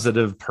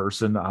positive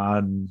person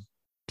on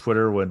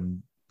Twitter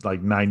when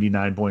like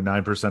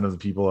 99.9% of the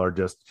people are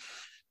just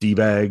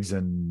D-bags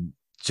and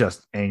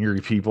just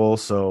angry people.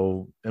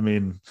 So, I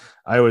mean,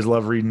 I always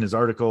love reading his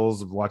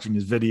articles, watching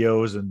his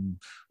videos, and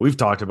we've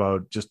talked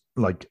about just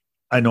like,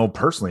 I know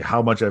personally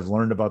how much I've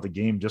learned about the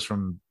game just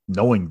from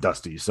knowing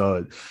Dusty.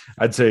 So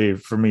I'd say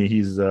for me,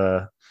 he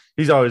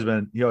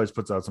always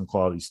puts out some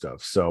quality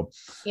stuff. So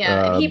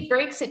and he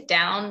breaks it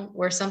down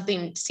where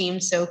something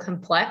seems so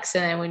complex,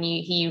 and then when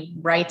he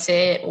writes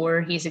it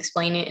or he's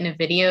explaining it in a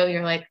video,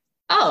 you're like,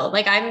 oh,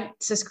 like I'm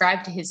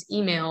subscribed to his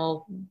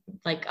email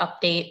like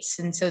updates.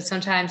 And so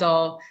sometimes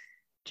I'll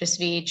just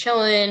be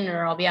chilling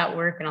or I'll be at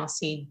work and I'll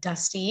see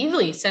Dusty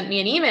Evely sent me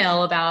an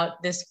email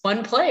about this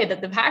one play that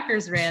the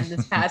Packers ran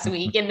this past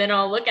week. And then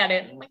I'll look at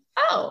it and I'm like,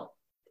 oh,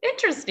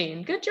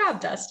 interesting. Good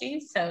job, Dusty.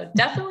 So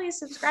definitely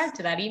subscribe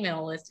to that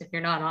email list if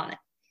you're not on it.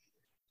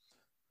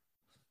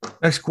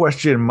 Next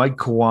question, Mike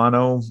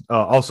Kawano.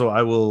 Also,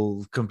 I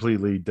will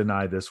completely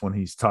deny this when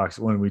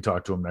we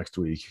talk to him next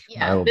week.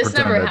 Yeah, this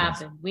never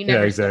happened. We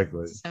never. Yeah,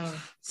 exactly. So.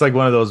 It's like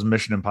one of those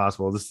Mission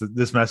Impossible.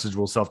 This message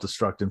will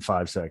self-destruct in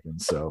 5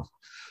 seconds. So,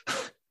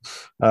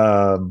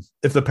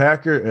 if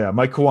the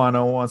Mike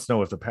Kawano wants to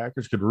know if the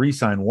Packers could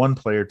re-sign one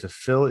player to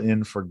fill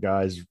in for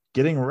guys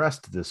getting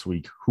rest this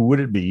week, who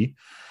would it be?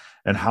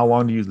 And how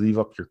long do you leave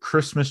up your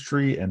Christmas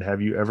tree? And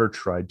have you ever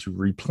tried to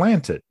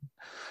replant it?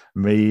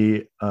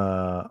 Mike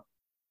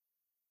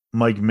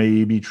may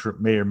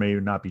or may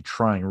not be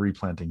trying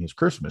replanting his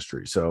Christmas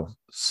tree. So,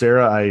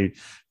 Sarah, I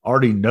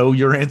already know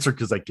your answer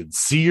because I can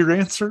see your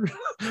answer.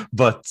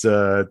 But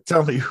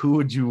tell me, who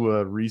would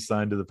you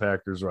re-sign to the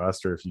Packers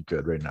roster if you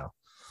could right now?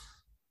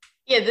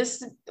 Yeah,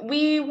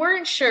 we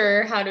weren't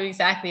sure how to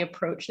exactly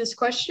approach this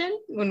question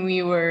when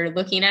we were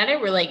looking at it.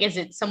 We're like, is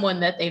it someone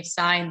that they've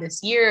signed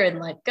this year and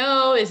let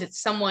go? Is it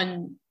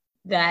someone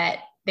that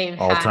they've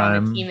had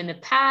on the team in the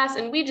past?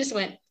 And we just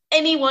went,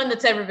 anyone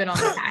that's ever been on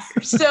the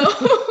Packers.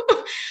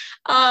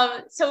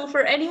 So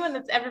for anyone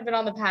that's ever been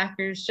on the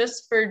Packers,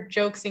 just for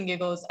jokes and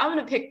giggles, I'm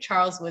going to pick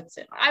Charles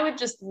Woodson. I would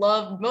just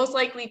love, most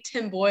likely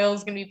Tim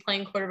Boyle's going to be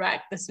playing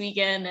quarterback this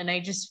weekend. And I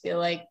just feel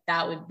like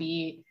that would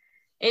be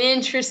an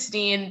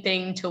interesting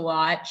thing to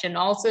watch. And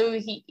also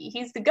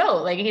he's the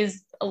GOAT. Like,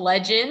 he's a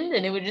legend,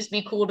 and it would just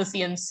be cool to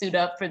see him suit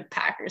up for the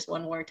Packers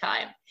one more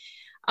time.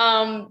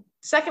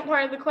 Second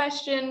part of the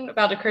question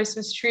about the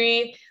Christmas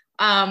tree.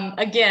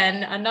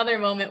 Again, another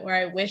moment where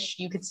I wish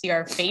you could see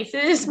our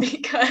faces,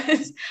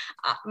 because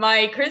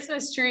my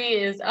Christmas tree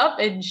is up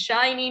and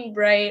shining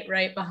bright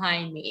right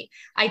behind me.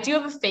 I do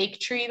have a fake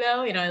tree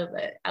though.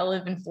 I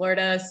live in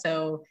Florida,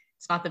 so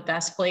it's not the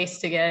best place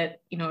to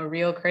get, a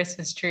real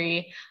Christmas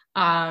tree.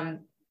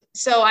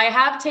 So I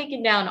have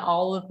taken down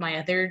all of my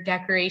other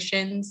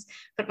decorations,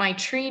 but my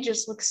tree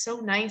just looks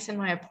so nice in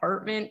my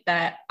apartment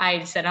that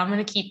I said I'm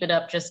going to keep it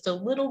up just a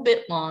little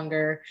bit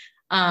longer,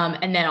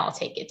 and then I'll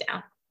take it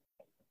down.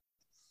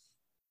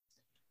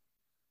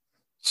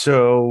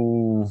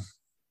 So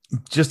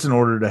just in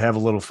order to have a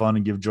little fun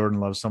and give Jordan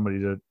Love somebody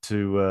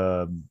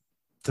to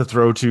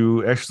throw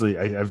to, actually,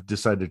 I've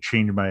decided to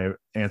change my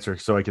answer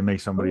so I can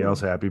make somebody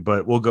else happy,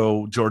 but we'll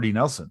go Jordy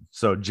Nelson.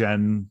 So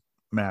Jen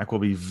Mac will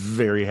be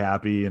very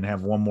happy and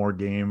have one more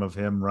game of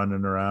him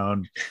running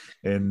around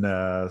in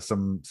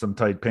some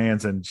tight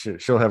pants, and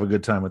she'll have a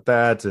good time with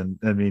that. And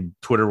I mean,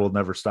 Twitter will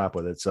never stop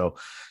with it. So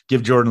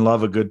give Jordan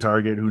Love a good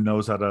target who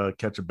knows how to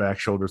catch a back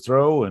shoulder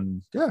throw.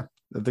 And yeah,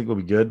 I think it'll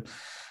be good.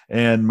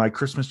 And my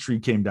Christmas tree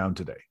came down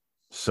today.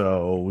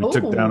 So we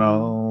took down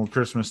all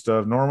Christmas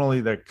stuff.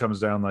 Normally that comes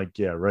down right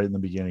in the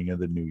beginning of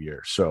the new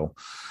year. So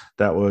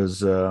that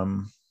was,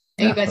 you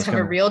guys have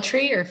a real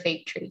tree or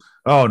fake tree?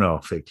 Oh no,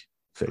 fake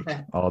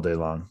okay. All day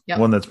long.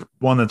 Yep.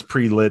 One that's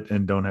pre-lit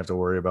and don't have to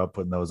worry about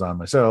putting those on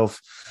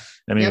myself.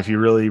 I mean, if you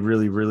really,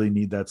 really, really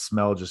need that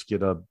smell, just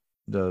get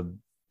the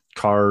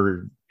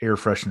car air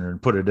freshener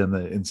and put it in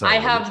the inside. I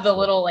have the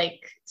little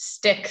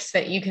sticks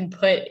that you can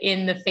put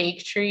in the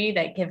fake tree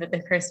that give it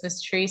the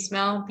Christmas tree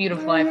smell.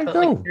 Beautiful. I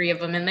put 3 of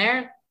them in there.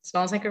 It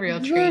smells like a real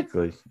tree.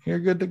 Exactly. You're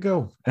good to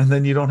go. And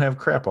then you don't have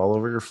crap all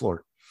over your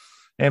floor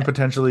and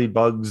potentially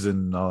bugs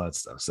and all that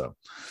stuff. So,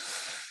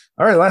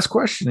 all right, last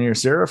question here,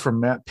 Sarah, from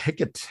Matt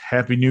Pickett.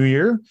 Happy New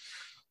Year.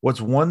 What's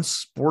one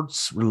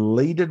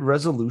sports-related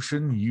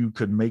resolution you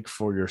could make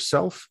for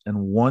yourself and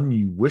one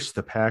you wish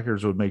the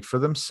Packers would make for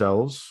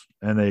themselves?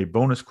 And a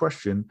bonus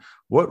question,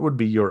 what would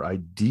be your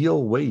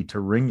ideal way to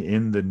ring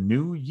in the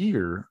new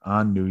year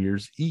on New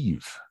Year's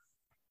Eve?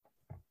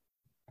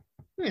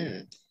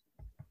 I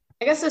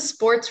guess a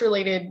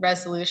sports-related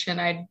resolution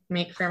I'd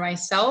make for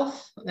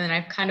myself, and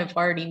I've kind of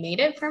already made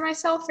it for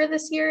myself for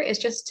this year, is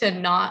just to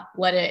not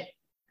let it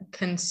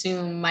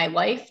consume my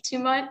life too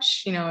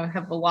much. I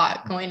have a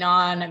lot going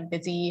on. I'm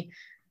busy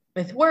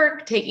with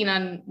work, taking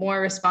on more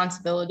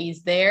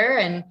responsibilities there.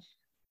 And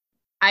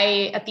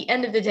at the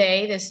end of the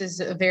day, this is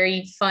a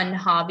very fun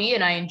hobby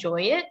and I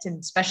enjoy it. And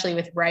especially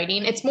with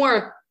writing, it's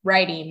more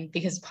writing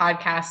because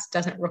podcast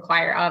doesn't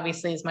require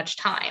obviously as much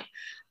time.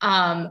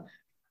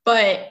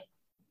 But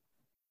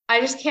I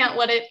just can't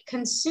let it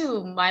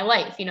consume my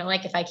life.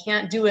 If I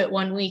can't do it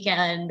one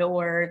weekend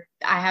or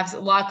I have a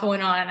lot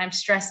going on and I'm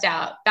stressed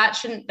out, that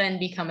shouldn't then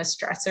become a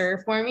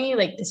stressor for me.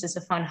 This is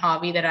a fun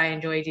hobby that I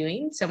enjoy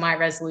doing. So my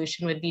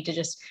resolution would be to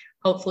just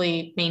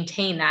hopefully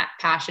maintain that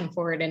passion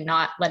for it and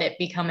not let it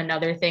become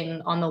another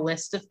thing on the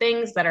list of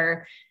things that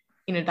are,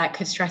 that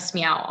could stress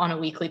me out on a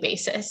weekly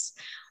basis.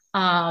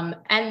 And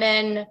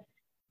then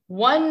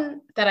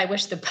one that I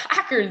wish the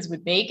Packers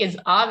would make is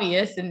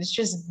obvious, and it's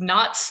just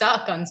not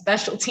suck on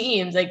special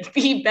teams.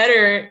 Be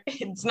better.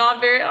 It's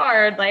not very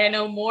hard. I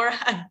know Moore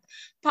had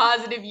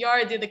positive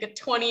yards, did a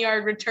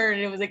 20-yard return,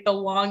 and it was the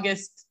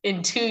longest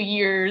in 2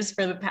 years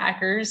for the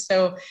Packers.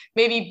 So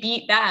maybe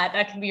beat that.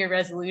 That can be a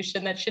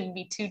resolution. That shouldn't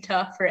be too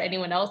tough for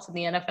anyone else in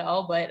the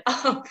NFL. But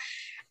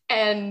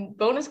and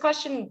bonus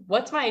question,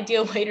 what's my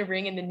ideal way to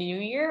ring in the new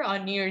year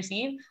on New Year's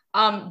Eve?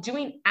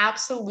 Doing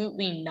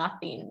absolutely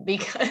nothing,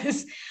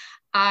 because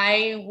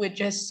I would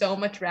just so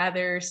much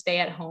rather stay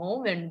at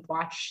home and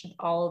watch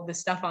all of the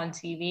stuff on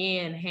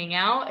TV and hang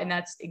out. And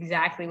that's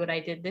exactly what I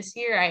did this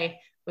year. I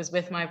was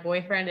with my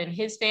boyfriend and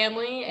his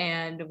family,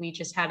 and we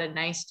just had a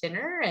nice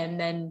dinner and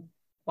then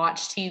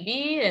watched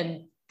TV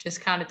and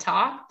just kind of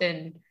talked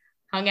and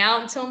hung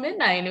out until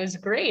midnight. And it was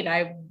great.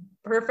 I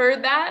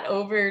preferred that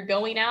over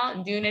going out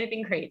and doing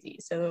anything crazy.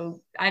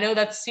 So I know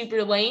that's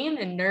super lame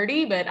and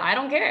nerdy, but I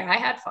don't care. I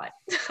had fun.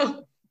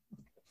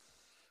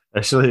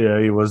 Actually,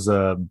 it was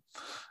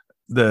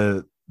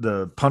the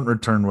punt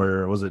return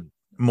where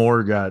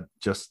Moore got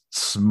just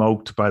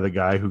smoked by the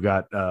guy who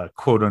got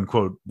quote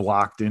unquote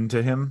blocked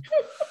into him.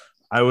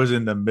 I was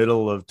in the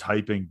middle of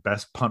typing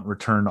best punt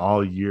return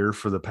all year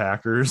for the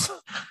Packers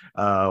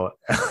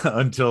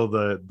until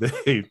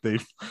they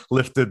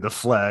lifted the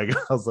flag.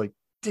 I was like,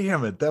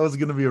 damn it, that was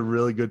going to be a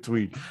really good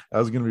tweet. I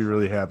was going to be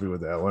really happy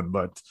with that one,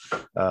 but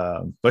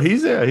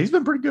he's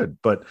been pretty good.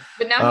 But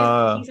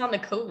now he's on the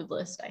COVID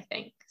list, I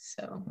think.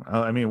 So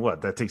I mean,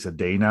 that takes a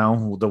day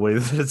now, the way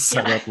that it's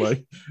set up.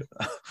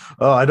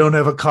 Oh, I don't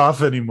have a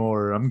cough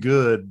anymore. I'm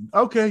good.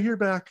 Okay, you're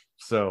back.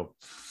 So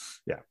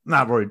yeah,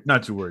 not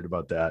too worried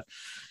about that.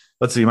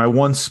 Let's see. My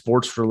one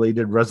sports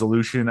related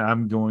resolution,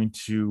 I'm going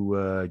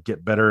to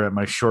get better at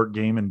my short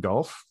game in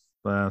golf.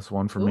 That's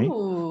one for me.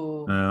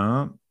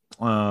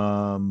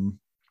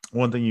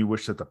 One thing you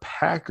wish that the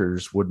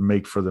Packers would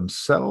make for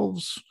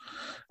themselves.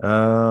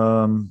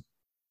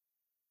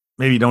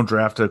 Maybe don't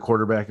draft a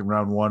quarterback in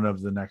round 1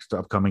 of the next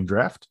upcoming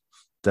draft.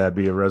 That'd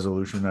be a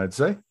resolution, I'd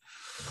say.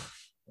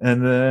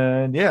 And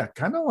then, yeah,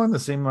 kind of along the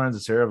same lines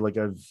as Sarah.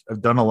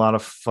 I've done a lot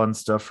of fun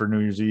stuff for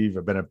New Year's Eve.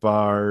 I've been at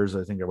bars.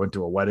 I think I went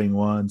to a wedding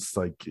once.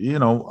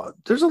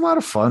 There's a lot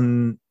of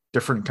fun,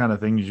 different kind of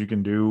things you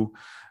can do.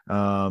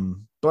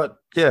 But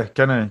yeah,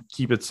 kind of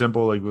keep it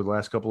simple. Like with the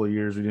last couple of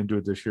years, we didn't do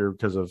it this year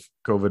because of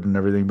COVID and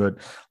everything. But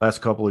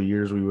last couple of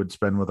years, we would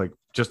spend with like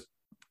just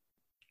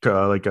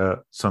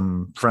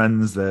some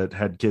friends that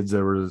had kids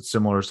that were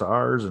similar to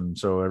ours, and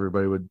so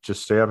everybody would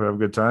just stay up, have a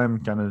good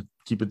time, kind of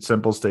keep it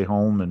simple, stay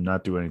home, and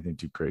not do anything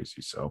too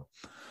crazy. So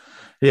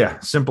yeah,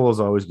 simple is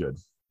always good.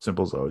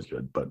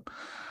 But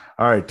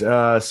all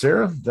right,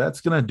 Sarah,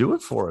 that's gonna do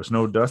it for us.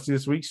 No Dusty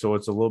this week, so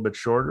it's a little bit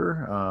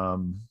shorter.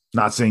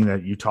 Not saying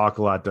that you talk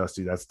a lot,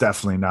 Dusty. That's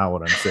definitely not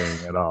what I'm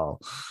saying at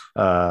all.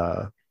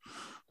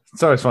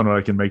 It's always fun when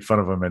I can make fun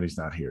of him and he's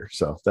not here.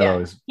 So that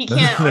always he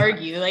can't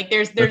argue. Like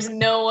there's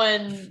no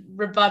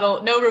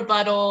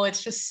rebuttal.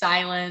 It's just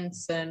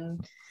silence.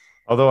 And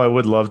although I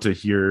would love to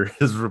hear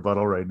his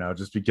rebuttal right now,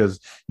 just because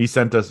he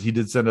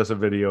did send us a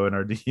video in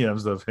our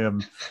DMs of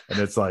him, and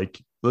it's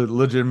like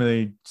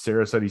legitimately,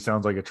 Sarah said he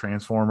sounds like a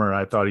transformer.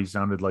 I thought he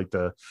sounded like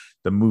the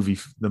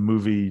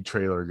movie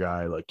trailer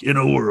guy, like in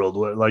a world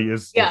where, like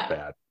it's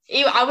bad.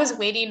 I was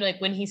waiting,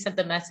 like when he sent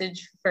the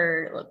message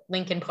for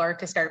Linkin Park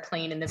to start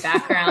playing in the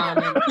background,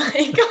 and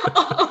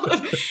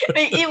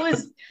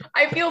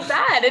I feel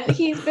bad, and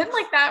he's been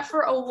like that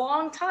for a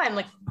long time.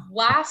 Like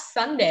last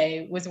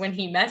Sunday was when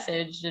he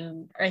messaged,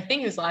 and I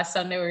think it was last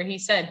Sunday where he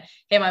said,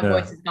 "Hey, my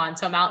voice is gone,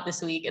 so I'm out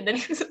this week." And then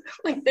he was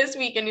like, "This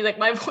week," and he's like,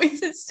 "My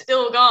voice is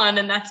still gone,"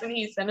 and that's when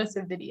he sent us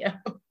a video.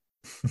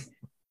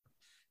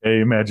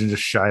 Hey, imagine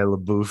just Shia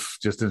LaBeouf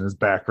just in his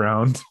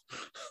background.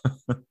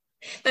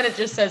 Then it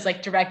just says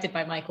like directed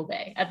by Michael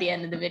Bay at the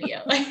end of the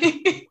video.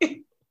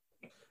 And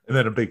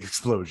then a big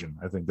explosion.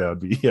 I think that'd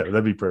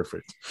be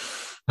perfect.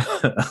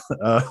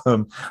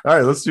 All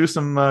right, let's do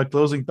some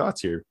closing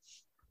thoughts here.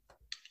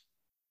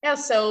 Yeah,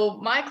 so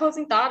my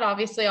closing thought,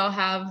 obviously I'll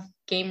have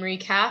game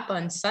recap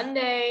on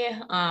Sunday,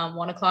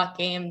 1:00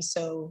 game.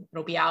 So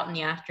it'll be out in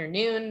the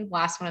afternoon,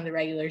 last one of the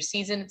regular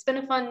season. It's been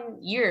a fun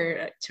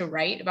year to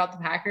write about the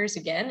Packers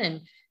again.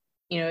 And,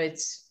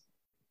 it's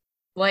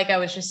like I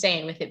was just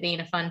saying, with it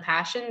being a fun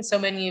passion, so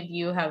many of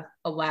you have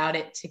allowed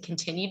it to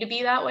continue to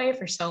be that way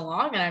for so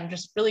long. And I'm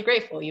just really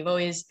grateful. You've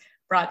always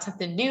brought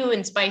something new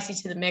and spicy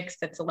to the mix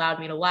that's allowed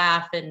me to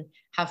laugh and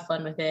have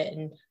fun with it.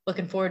 And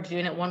looking forward to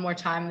doing it one more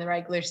time in the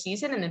regular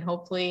season, and then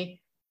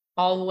hopefully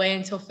all the way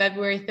until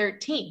February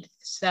 13th.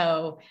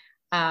 So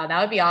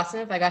that would be awesome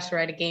if I got to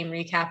write a game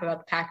recap about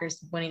the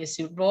Packers winning the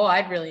Super Bowl.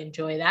 I'd really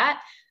enjoy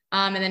that.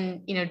 And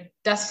then,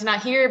 Dustin's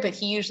not here, but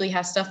he usually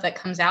has stuff that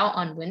comes out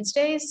on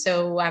Wednesdays.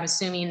 So I'm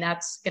assuming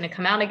that's going to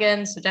come out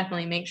again. So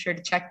definitely make sure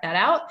to check that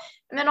out.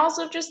 And then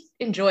also just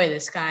enjoy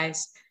this,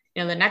 guys.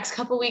 The next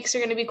couple of weeks are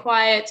going to be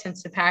quiet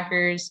since the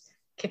Packers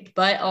kicked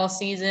butt all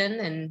season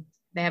and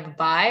they have a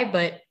bye.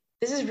 But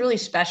this is really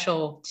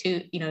special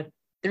to,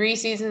 3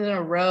 seasons in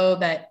a row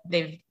that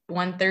they've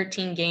won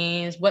 13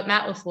 games. What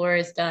Matt LaFleur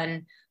has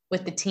done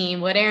with the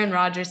team, what Aaron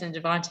Rodgers and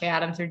Devontae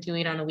Adams are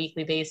doing on a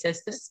weekly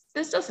basis.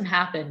 This doesn't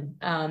happen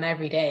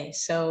every day.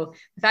 So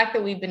the fact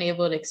that we've been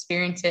able to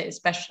experience it,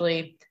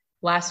 especially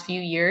last few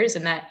years,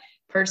 and that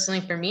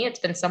personally for me, it's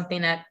been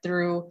something that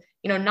through,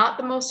 not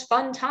the most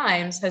fun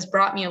times has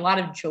brought me a lot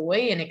of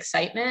joy and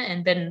excitement,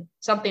 and been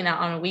something that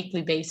on a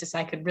weekly basis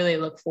I could really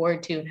look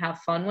forward to and have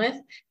fun with.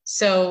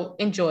 So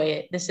enjoy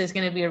it. This is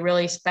going to be a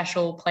really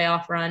special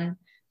playoff run.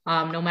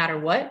 No matter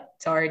what,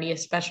 it's already a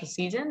special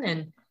season,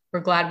 and we're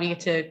glad we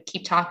get to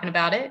keep talking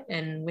about it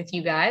and with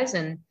you guys.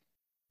 And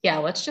yeah,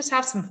 let's just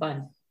have some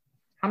fun.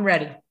 I'm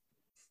ready.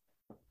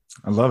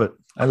 I love it.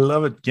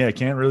 Yeah, I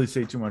can't really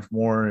say too much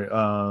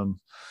more.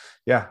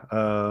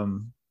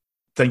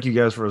 Thank you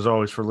guys as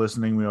always for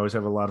listening. We always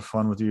have a lot of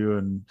fun with you,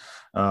 and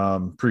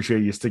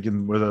appreciate you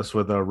sticking with us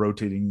with a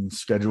rotating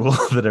schedule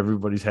that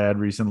everybody's had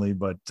recently.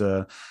 But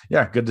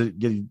good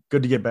to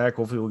get back.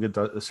 Hopefully we'll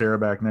get Sarah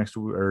back next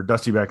week, or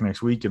Dusty back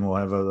next week, and we'll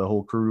have the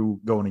whole crew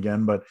going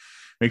again. But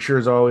make sure,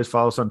 as always,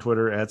 follow us on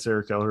Twitter at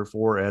Sarah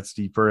Keller4, at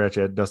Steve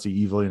Perich, at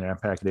Dusty Evely, and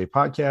at Pack a Day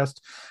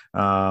Podcast.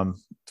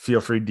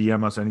 Feel free to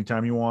DM us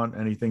anytime you want,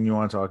 anything you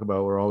want to talk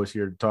about. We're always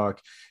here to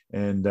talk.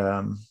 And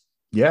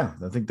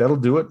I think that'll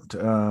do it.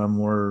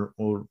 We're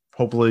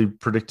hopefully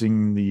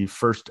predicting the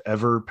first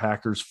ever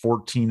Packers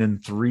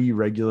 14-3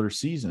 regular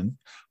season,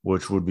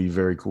 which would be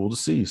very cool to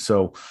see.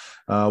 So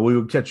we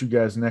will catch you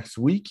guys next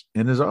week.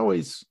 And as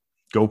always,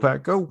 go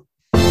Pack, go.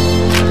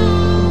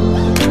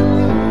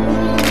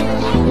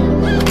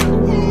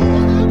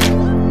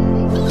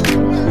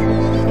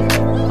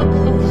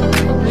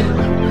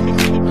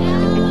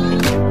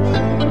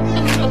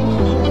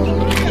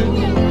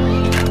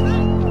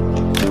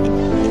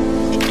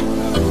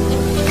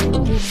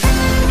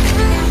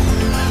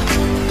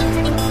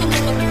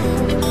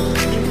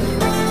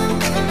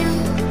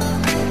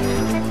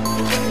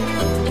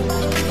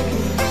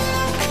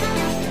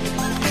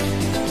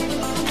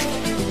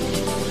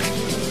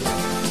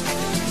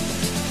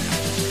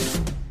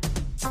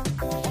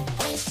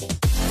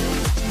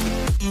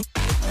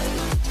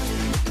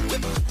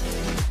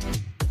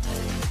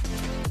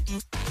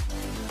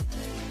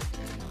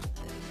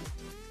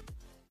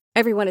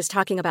 Everyone is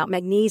talking about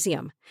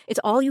magnesium. It's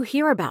all you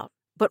hear about.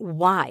 But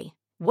why?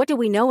 What do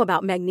we know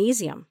about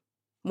magnesium?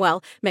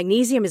 Well,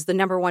 magnesium is the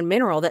number one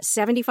mineral that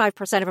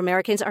 75% of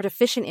Americans are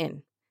deficient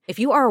in. If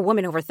you are a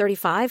woman over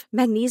 35,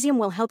 magnesium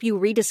will help you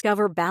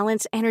rediscover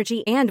balance,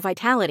 energy, and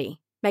vitality.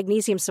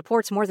 Magnesium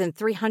supports more than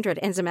 300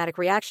 enzymatic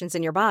reactions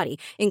in your body,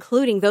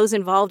 including those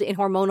involved in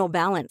hormonal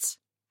balance.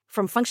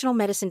 From functional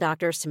medicine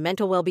doctors to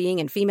mental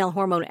well-being and female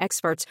hormone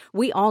experts,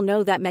 we all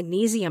know that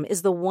magnesium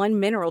is the one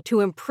mineral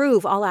to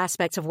improve all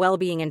aspects of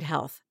well-being and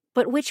health.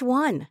 But which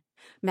one?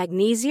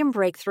 Magnesium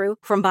Breakthrough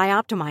from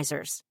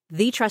Bioptimizers,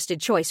 the trusted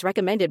choice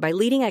recommended by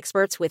leading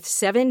experts with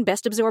 7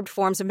 best-absorbed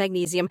forms of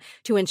magnesium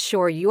to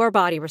ensure your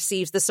body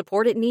receives the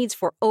support it needs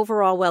for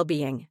overall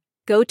well-being.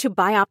 Go to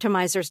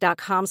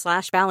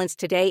bioptimizers.com/balance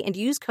today and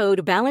use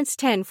code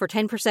BALANCE10 for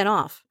 10%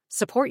 off.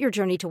 Support your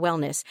journey to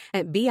wellness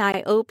at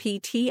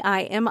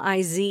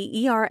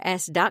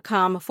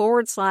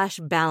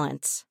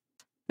bioptimizers.com/balance.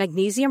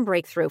 Magnesium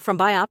Breakthrough from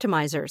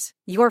Bioptimizers,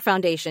 your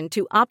foundation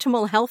to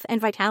optimal health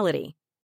and vitality.